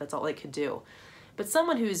review, but that's all they could do. But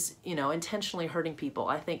someone who's, you know, intentionally hurting people,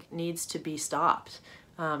 I think needs to be stopped.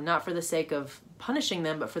 Not for the sake of punishing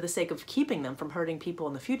them, but for the sake of keeping them from hurting people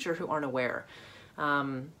in the future who aren't aware.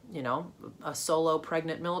 You know, a solo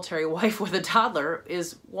pregnant military wife with a toddler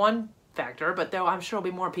is one factor, but there, I'm sure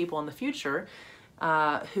there'll be more people in the future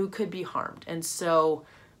who could be harmed. And so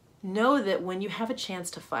know that when you have a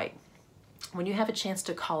chance to fight, when you have a chance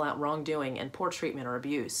to call out wrongdoing and poor treatment or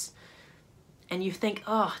abuse, and you think,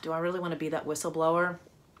 oh, do I really want to be that whistleblower?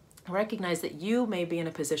 Recognize that you may be in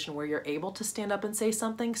a position where you're able to stand up and say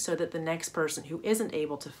something so that the next person who isn't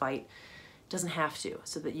able to fight doesn't have to,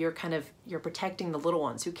 so that you're you're protecting the little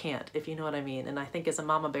ones who can't, if you know what I mean. And I think as a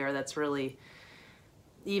mama bear, that's really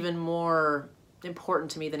even more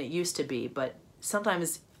important to me than it used to be. But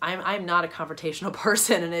sometimes I'm not a confrontational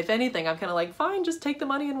person, and if anything, I'm kind of like, fine, just take the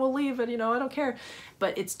money and we'll leave, and you know, I don't care.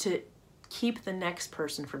 But it's to keep the next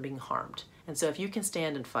person from being harmed. And so if you can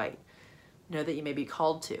stand and fight, know that you may be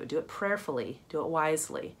called to. Do it prayerfully, do it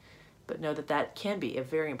wisely, but know that that can be a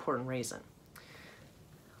very important reason.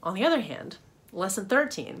 On the other hand, lesson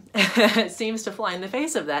 13 seems to fly in the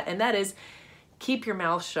face of that, and that is keep your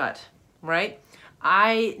mouth shut, right?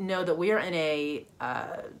 I know that we are in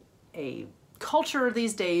a culture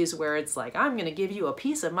these days where it's like, I'm going to give you a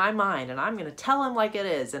piece of my mind and I'm going to tell him like it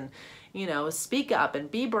is, and, you know, speak up and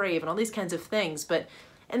be brave and all these kinds of things.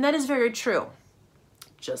 And that is very true.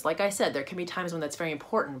 Just like I said, there can be times when that's very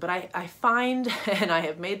important, but I find, and I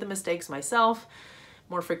have made the mistakes myself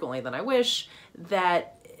more frequently than I wish,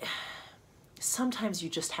 that sometimes you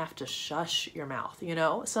just have to shush your mouth, you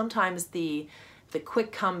know? Sometimes the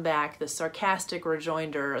quick comeback, the sarcastic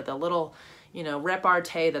rejoinder, the little, you know,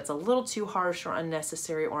 repartee that's a little too harsh or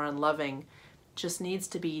unnecessary or unloving just needs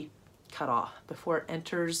to be cut off before it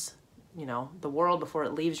enters, you know, the world, before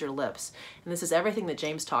it leaves your lips. And this is everything that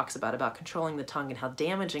James talks about controlling the tongue and how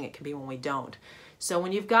damaging it can be when we don't. So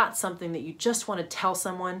when you've got something that you just want to tell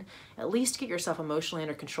someone, at least get yourself emotionally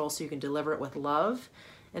under control so you can deliver it with love.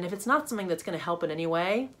 And if it's not something that's going to help in any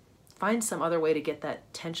way, find some other way to get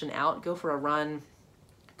that tension out. Go for a run,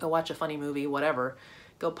 go watch a funny movie, whatever.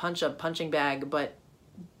 Go punch a punching bag, but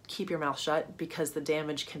keep your mouth shut because the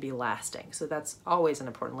damage can be lasting. So that's always an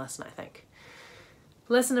important lesson, I think.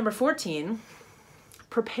 Lesson number 14,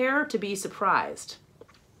 prepare to be surprised.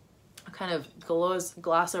 I'll kind of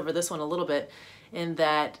gloss over this one a little bit in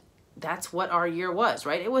that that's what our year was,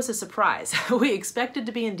 right? It was a surprise. We expected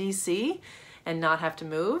to be in DC and not have to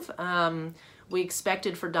move. We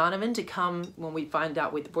expected for Donovan to come when we find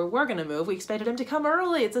out we were going to move. We expected him to come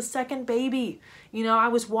early. It's a second baby. You know, I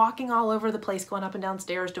was walking all over the place, going up and down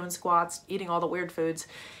stairs, doing squats, eating all the weird foods.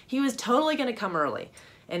 He was totally going to come early.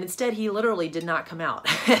 And instead, he literally did not come out.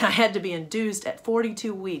 And I had to be induced at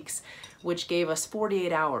 42 weeks, which gave us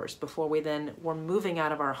 48 hours before we then were moving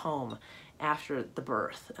out of our home after the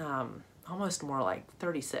birth. Almost more like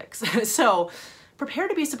 36. So prepare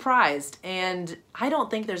to be surprised. And I don't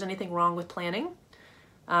think there's anything wrong with planning.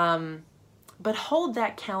 But hold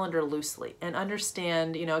that calendar loosely and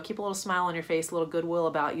understand, you know, keep a little smile on your face, a little goodwill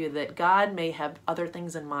about you that God may have other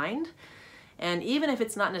things in mind. And even if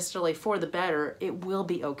it's not necessarily for the better, it will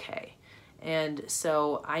be okay. And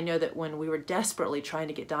so I know that when we were desperately trying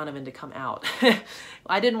to get Donovan to come out,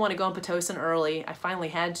 I didn't want to go on Pitocin early. I finally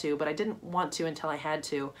had to, but I didn't want to until I had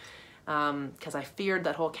to, because I feared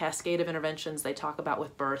that whole cascade of interventions they talk about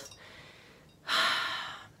with birth.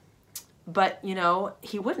 But, you know,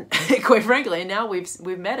 he wouldn't, quite frankly. And now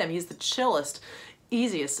we've met him. He's the chillest,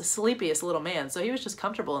 easiest, sleepiest little man. So he was just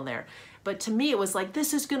comfortable in there. But to me, it was like,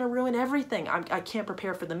 this is going to ruin everything. I can't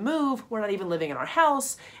prepare for the move. We're not even living in our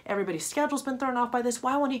house. Everybody's schedule's been thrown off by this.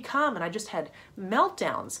 Why won't he come? And I just had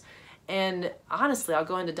meltdowns. And honestly, I'll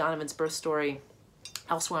go into Donovan's birth story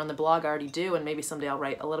elsewhere on the blog. I already do, and maybe someday I'll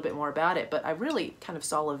write a little bit more about it. But I really kind of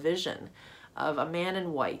saw a vision of a man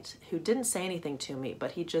in white who didn't say anything to me,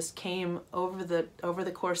 but he just came over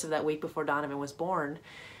the course of that week before Donovan was born,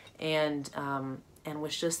 and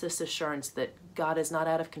was just this assurance that God is not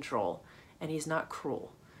out of control. And he's not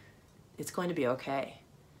cruel. It's going to be okay.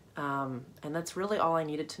 And that's really all I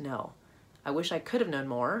needed to know. I wish I could have known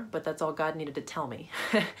more, but that's all God needed to tell me.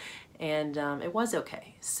 And it was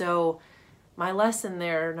okay. So my lesson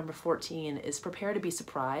there, number 14, is prepare to be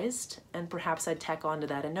surprised. And perhaps I'd tack on to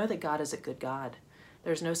that and know that God is a good God.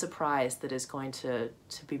 There's no surprise that is going to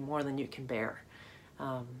be more than you can bear.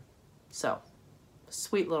 So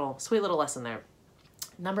sweet little lesson there.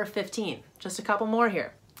 Number 15, just a couple more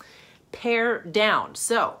here. Pare down.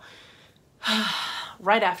 So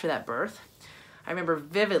right after that birth, I remember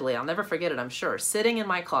vividly, I'll never forget it, I'm sure, sitting in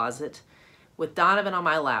my closet with Donovan on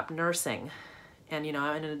my lap, nursing. And, you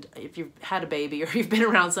know, if you've had a baby or you've been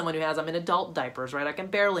around someone who has, I'm in adult diapers, right? I can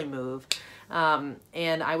barely move. And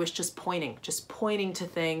I was just pointing to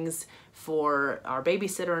things for our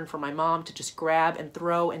babysitter and for my mom to just grab and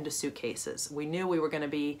throw into suitcases. We knew we were going to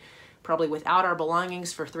be probably without our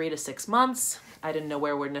belongings for 3 to 6 months. I didn't know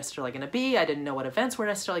where we're necessarily going to be. I didn't know what events were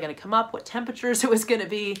necessarily going to come up, what temperatures it was going to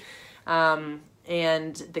be.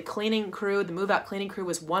 And the cleaning crew, the move-out cleaning crew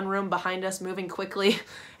was one room behind us moving quickly.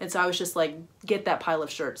 And so I was just like, get that pile of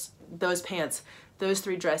shirts, those pants, those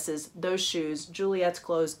 3 dresses, those shoes, Juliet's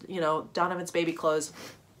clothes, you know, Donovan's baby clothes.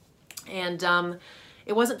 And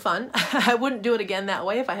it wasn't fun. I wouldn't do it again that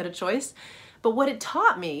way if I had a choice. But what it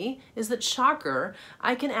taught me is that, shocker,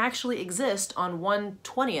 I can actually exist on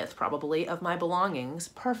 1/20th probably of my belongings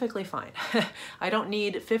perfectly fine. I don't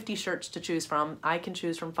need 50 shirts to choose from. I can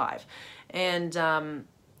choose from 5. And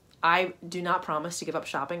I do not promise to give up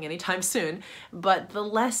shopping anytime soon, but the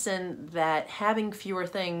lesson that having fewer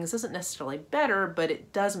things isn't necessarily better, but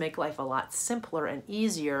it does make life a lot simpler and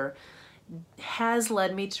easier, has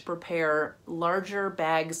led me to prepare larger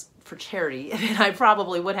bags for charity than I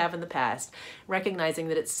probably would have in the past, recognizing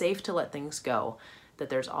that it's safe to let things go, that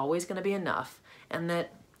there's always going to be enough, and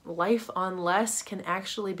that life on less can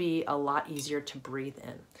actually be a lot easier to breathe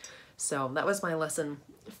in. So that was my lesson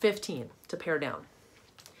 15, to pare down.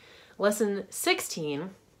 Lesson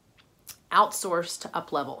 16, outsource to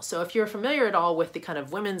up-level. So if you're familiar at all with the kind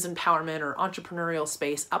of women's empowerment or entrepreneurial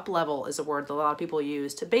space, up-level is a word that a lot of people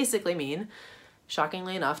use to basically mean,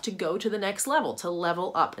 shockingly enough, to go to the next level, to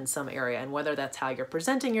level up in some area. And whether that's how you're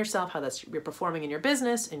presenting yourself, how you're performing in your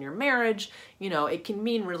business, in your marriage, you know, it can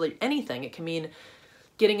mean really anything. It can mean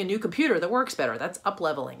getting a new computer that works better. That's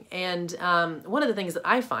up-leveling. And one of the things that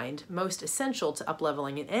I find most essential to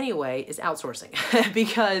up-leveling in any way is outsourcing.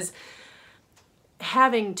 Because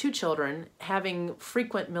having 2 children, having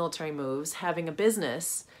frequent military moves, having a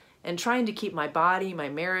business, and trying to keep my body, my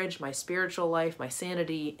marriage, my spiritual life, my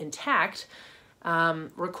sanity intact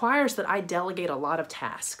requires that I delegate a lot of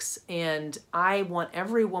tasks. And I want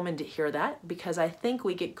every woman to hear that, because I think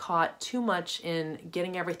we get caught too much in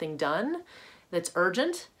getting everything done that's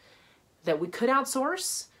urgent, that we could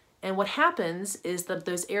outsource, And what happens is that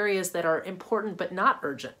those areas that are important but not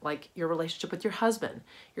urgent, like your relationship with your husband,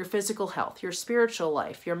 your physical health, your spiritual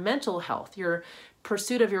life, your mental health, your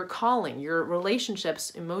pursuit of your calling, your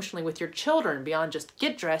relationships emotionally with your children beyond just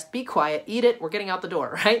get dressed, be quiet, eat it, we're getting out the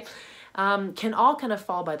door, right? Can all kind of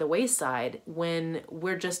fall by the wayside when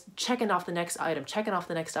we're just checking off the next item,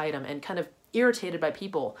 and kind of irritated by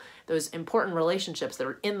people, those important relationships that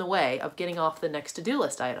are in the way of getting off the next to-do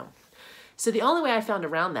list item. So the only way I found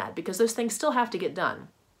around that, because those things still have to get done,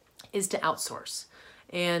 is to outsource.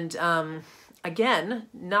 And again,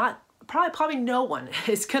 probably no one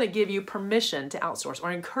is going to give you permission to outsource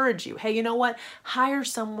or encourage you. Hey, you know what? Hire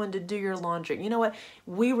someone to do your laundry. You know what?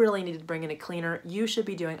 We really need to bring in a cleaner. You should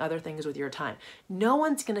be doing other things with your time. No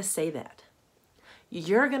one's going to say that.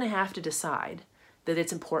 You're going to have to decide that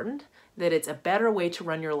it's important, that it's a better way to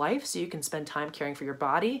run your life so you can spend time caring for your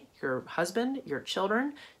body, your husband, your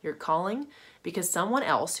children, your calling, because someone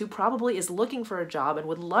else who probably is looking for a job and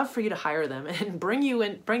would love for you to hire them and bring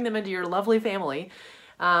them into your lovely family,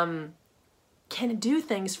 can do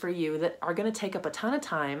things for you that are going to take up a ton of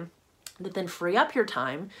time, that then free up your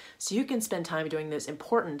time so you can spend time doing those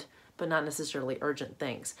important but not necessarily urgent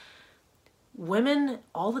things. Women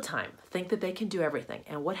all the time think that they can do everything,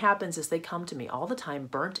 and what happens is they come to me all the time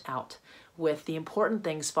burnt out with the important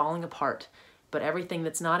things falling apart, but everything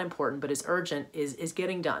that's not important but is urgent is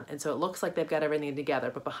getting done. And so it looks like they've got everything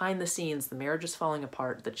together, but behind the scenes the marriage is falling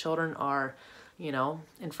apart, the children are, you know,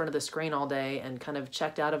 in front of the screen all day and kind of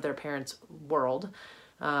checked out of their parents' world.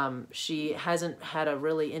 She hasn't had a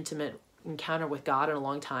really intimate encounter with God in a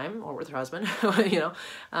long time, or with her husband. You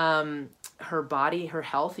know, her body, her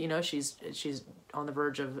health, you know, she's on the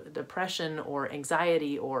verge of depression or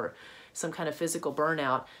anxiety or some kind of physical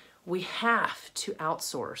burnout. We have to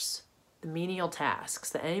outsource the menial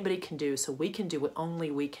tasks that anybody can do so we can do what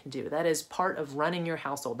only we can do. That is part of running your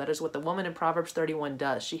household. That is what the woman in Proverbs 31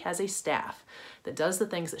 does. She has a staff that does the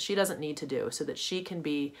things that she doesn't need to do so that she can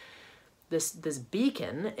be this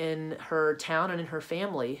beacon in her town and in her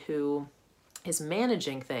family who is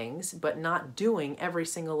managing things but not doing every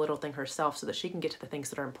single little thing herself so that she can get to the things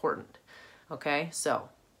that are important. Okay, so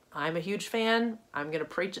I'm a huge fan. I'm going to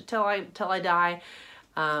preach it till I die.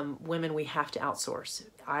 Women, we have to outsource.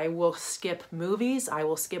 I will skip movies. I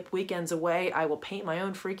will skip weekends away. I will paint my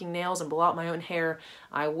own freaking nails and blow out my own hair.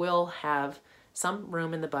 I will have some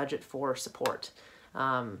room in the budget for support.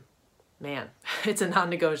 Man, it's a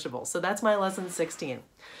non-negotiable. So that's my lesson 16.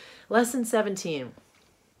 Lesson 17.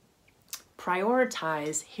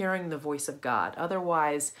 Prioritize hearing the voice of God.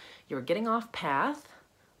 Otherwise, you're getting off path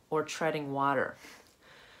or treading water.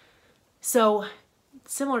 So,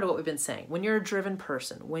 similar to what we've been saying, when you're a driven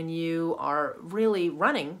person, when you are really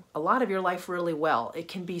running a lot of your life really well, it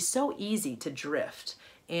can be so easy to drift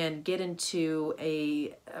and get into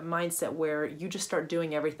a mindset where you just start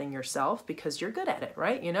doing everything yourself because you're good at it,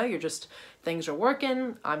 right? You know, things are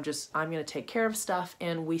working, I'm going to take care of stuff,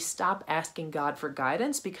 and we stop asking God for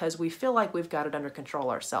guidance because we feel like we've got it under control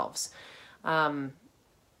ourselves.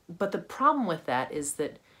 But the problem with that is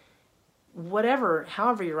that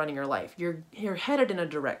however you're running your life, you're headed in a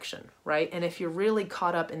direction, right? And if you're really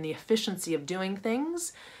caught up in the efficiency of doing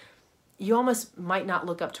things, you almost might not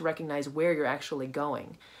look up to recognize where you're actually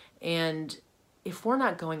going. And if we're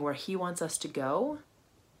not going where He wants us to go,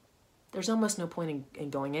 there's almost no point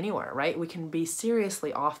in going anywhere, right? We can be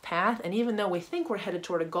seriously off path, and even though we think we're headed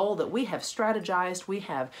toward a goal that we have strategized, we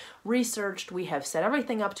have researched, we have set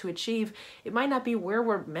everything up to achieve, it might not be where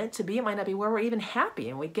we're meant to be, it might not be where we're even happy,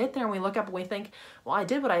 and we get there and we look up and we think, well, I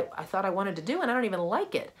did what I thought I wanted to do, and I don't even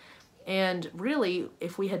like it. And really,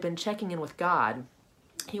 if we had been checking in with God,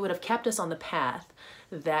 He would have kept us on the path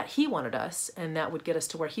that He wanted us, and that would get us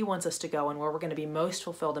to where He wants us to go and where we're going to be most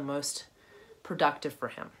fulfilled and most productive for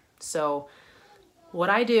Him. So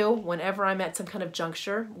what I do whenever I'm at some kind of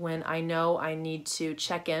juncture, when I know I need to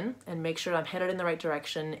check in and make sure I'm headed in the right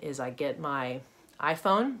direction, is I get my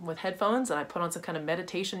iPhone with headphones and I put on some kind of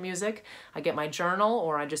meditation music. I get my journal,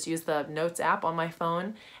 or I just use the notes app on my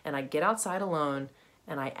phone, and I get outside alone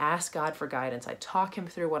and I ask God for guidance. I talk Him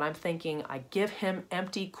through what I'm thinking. I give Him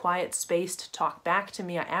empty, quiet space to talk back to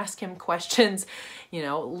me. I ask Him questions,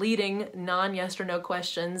 leading non-yes or no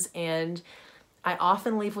questions, and I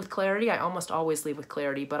often leave with clarity. I almost always leave with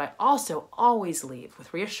clarity, but I also always leave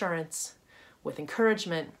with reassurance, with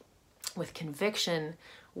encouragement, with conviction,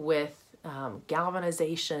 with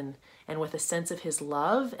galvanization, and with a sense of His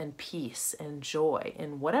love and peace and joy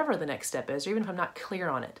in whatever the next step is, or even if I'm not clear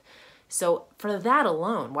on it. So for that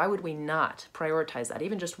alone, why would we not prioritize that?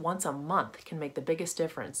 Even just once a month can make the biggest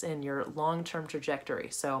difference in your long-term trajectory.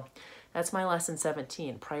 So that's my lesson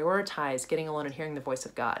 17. Prioritize getting alone and hearing the voice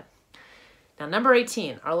of God. Now, number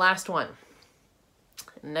 18, our last one.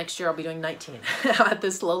 Next year, I'll be doing 19. I'll have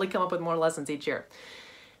to slowly come up with more lessons each year.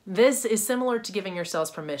 This is similar to giving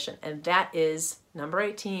yourselves permission, and that is number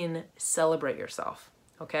 18, celebrate yourself,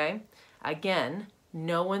 okay? Again,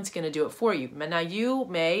 no one's going to do it for you. Now you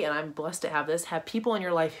may, and I'm blessed to have this, have people in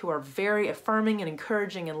your life who are very affirming and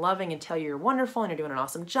encouraging and loving and tell you you're wonderful and you're doing an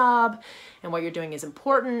awesome job and what you're doing is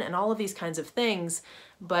important and all of these kinds of things,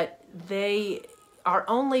 but they are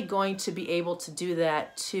only going to be able to do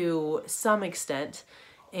that to some extent.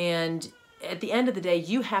 And at the end of the day,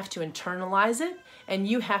 you have to internalize it and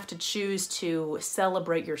you have to choose to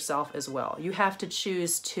celebrate yourself as well. You have to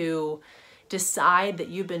choose to decide that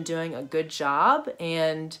you've been doing a good job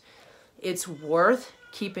and it's worth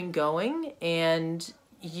keeping going, and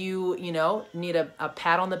you need a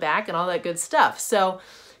pat on the back and all that good stuff. So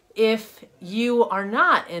if you are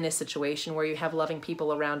not in a situation where you have loving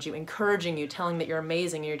people around you, encouraging you, telling that you're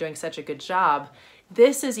amazing and you're doing such a good job,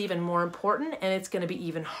 this is even more important, and it's going to be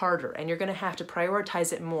even harder, and you're going to have to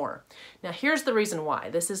prioritize it more. Now, here's the reason why.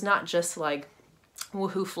 This is not just like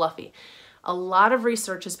woohoo fluffy. A lot of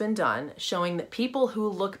research has been done showing that people who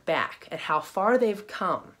look back at how far they've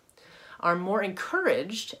come are more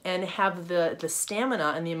encouraged and have the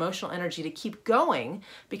stamina and the emotional energy to keep going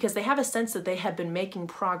because they have a sense that they have been making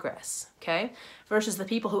progress, okay? Versus the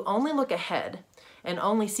people who only look ahead and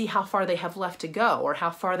only see how far they have left to go or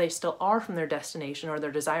how far they still are from their destination or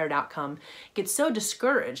their desired outcome, get so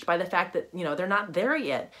discouraged by the fact that, they're not there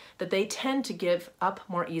yet, that they tend to give up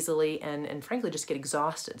more easily and frankly just get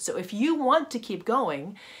exhausted. So if you want to keep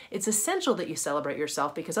going, it's essential that you celebrate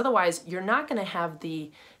yourself, because otherwise you're not going to have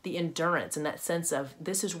the endurance and that sense of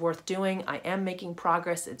this is worth doing, I am making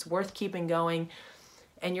progress, it's worth keeping going,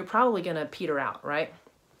 and you're probably going to peter out, right?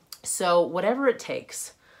 So whatever it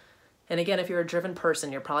takes. And again, if you're a driven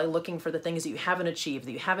person, you're probably looking for the things that you haven't achieved,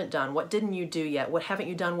 that you haven't done. What didn't you do yet? What haven't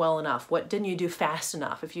you done well enough? What didn't you do fast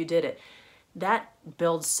enough if you did it? That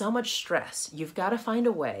builds so much stress. You've got to find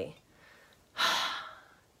a way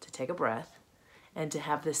to take a breath and to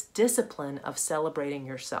have this discipline of celebrating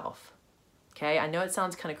yourself. Okay, I know it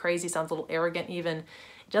sounds kind of crazy, sounds a little arrogant even.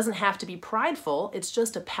 It doesn't have to be prideful. It's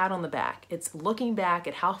just a pat on the back. It's looking back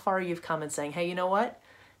at how far you've come and saying, hey, you know what?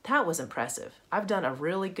 That was impressive. I've done a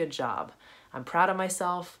really good job. I'm proud of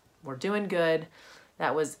myself. We're doing good.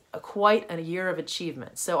 That was quite a year of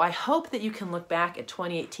achievement. So I hope that you can look back at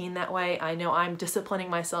 2018 that way. I know I'm disciplining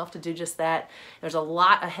myself to do just that. There's a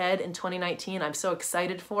lot ahead in 2019. I'm so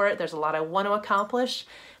excited for it. There's a lot I want to accomplish.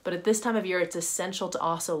 But at this time of year, it's essential to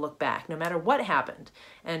also look back, no matter what happened,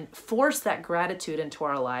 and force that gratitude into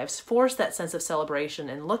our lives, force that sense of celebration,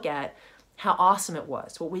 and look at how awesome it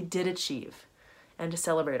was, what we did achieve, and to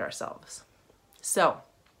celebrate ourselves. So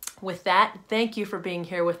with that, thank you for being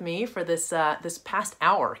here with me for this past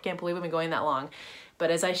hour. I can't believe we've been going that long.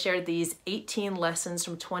 But as I shared these 18 lessons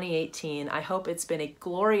from 2018, I hope it's been a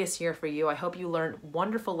glorious year for you. I hope you learned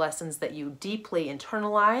wonderful lessons that you deeply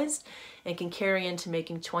internalized and can carry into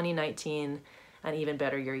making 2019 an even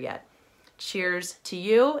better year yet. Cheers to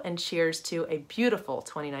you, and cheers to a beautiful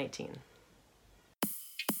 2019.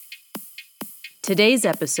 Today's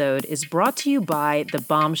episode is brought to you by the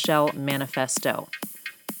Bombshell Manifesto.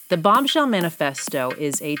 The Bombshell Manifesto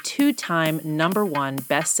is a 2-time #1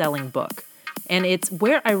 best-selling book, and it's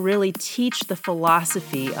where I really teach the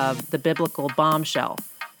philosophy of the biblical bombshell.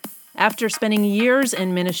 After spending years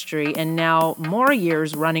in ministry and now more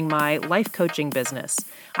years running my life coaching business,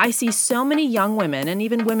 I see so many young women and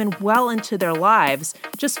even women well into their lives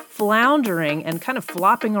just floundering and kind of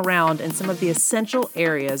flopping around in some of the essential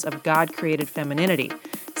areas of God-created femininity,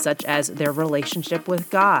 such as their relationship with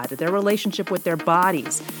God, their relationship with their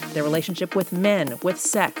bodies, their relationship with men, with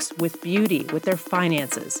sex, with beauty, with their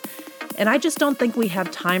finances. And I just don't think we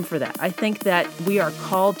have time for that. I think that we are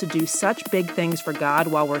called to do such big things for God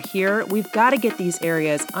while we're here. We've got to get these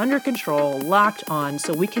areas under control, locked on,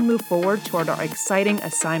 so we can move forward toward our exciting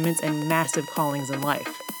assignments and massive callings in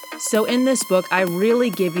life. So in this book, I really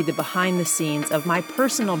give you the behind the scenes of my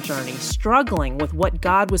personal journey, struggling with what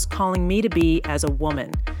God was calling me to be as a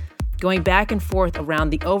woman. Going back and forth around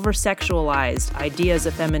the over-sexualized ideas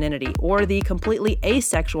of femininity or the completely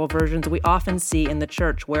asexual versions we often see in the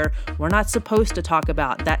church where we're not supposed to talk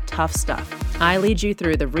about that tough stuff. I lead you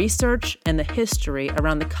through the research and the history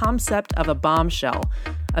around the concept of a bombshell,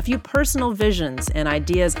 a few personal visions and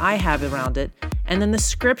ideas I have around it, and then the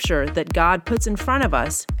scripture that God puts in front of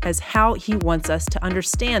us as how He wants us to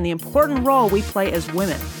understand the important role we play as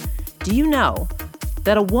women. Do you know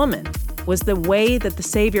that a woman was the way that the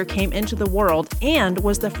Savior came into the world and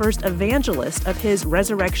was the first evangelist of his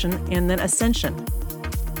resurrection and then ascension?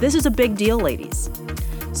 This is a big deal, ladies.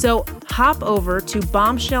 So hop over to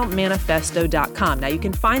bombshellmanifesto.com. Now, you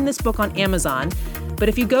can find this book on Amazon, but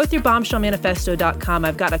if you go through bombshellmanifesto.com,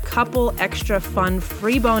 I've got a couple extra fun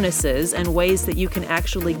free bonuses and ways that you can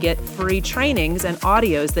actually get free trainings and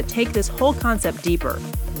audios that take this whole concept deeper.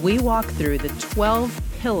 We walk through the 12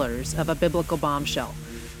 pillars of a biblical bombshell,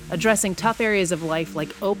 addressing tough areas of life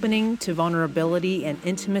like opening to vulnerability and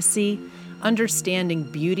intimacy, understanding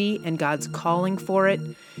beauty and God's calling for it,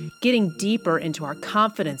 getting deeper into our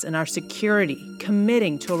confidence and our security,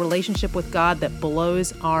 committing to a relationship with God that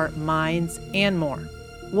blows our minds, and more.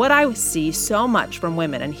 What I see so much from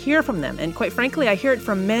women and hear from them, and quite frankly, I hear it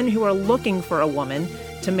from men who are looking for a woman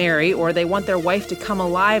to marry, or they want their wife to come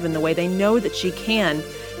alive in the way they know that she can,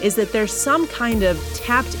 is that there's some kind of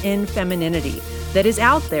tapped-in femininity that is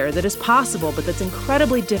out there, that is possible, but that's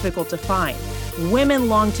incredibly difficult to find. Women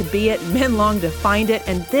long to be it, men long to find it,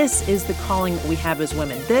 and this is the calling that we have as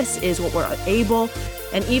women. This is what we're able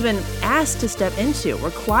and even asked to step into,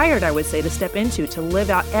 required, I would say, to step into, to live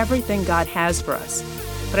out everything God has for us.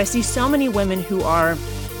 But I see so many women who are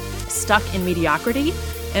stuck in mediocrity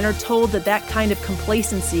and are told that that kind of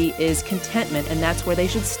complacency is contentment, and that's where they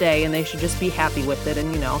should stay, and they should just be happy with it,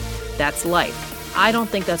 and that's life. I don't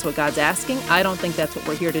think that's what God's asking. I don't think that's what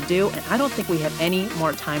we're here to do, and I don't think we have any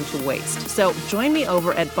more time to waste. So join me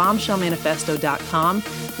over at bombshellmanifesto.com.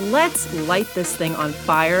 Let's light this thing on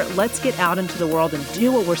fire. Let's get out into the world and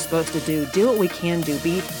do what we're supposed to do what we can do,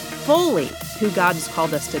 be fully who God has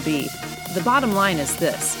called us to be. The bottom line is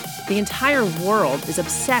this: the entire world is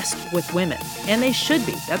obsessed with women, and they should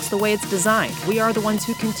be. That's the way it's designed. We are the ones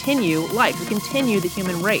who continue life, who continue the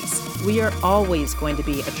human race. We are always going to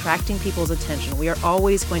be attracting people's attention. We are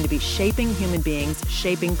always going to be shaping human beings,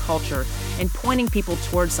 shaping culture, and pointing people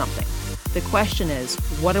towards something. The question is,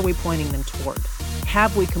 what are we pointing them toward?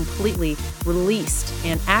 Have we completely released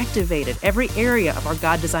and activated every area of our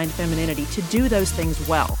God-designed femininity to do those things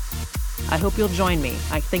well? I hope you'll join me.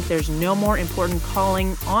 I think there's no more important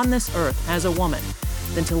calling on this earth as a woman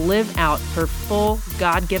than to live out her full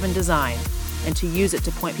God-given design and to use it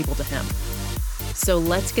to point people to Him. So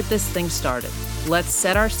let's get this thing started. Let's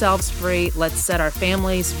set ourselves free, let's set our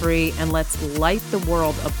families free, and let's light the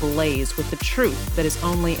world ablaze with the truth that is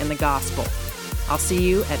only in the gospel. I'll see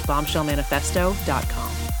you at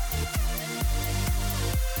bombshellmanifesto.com.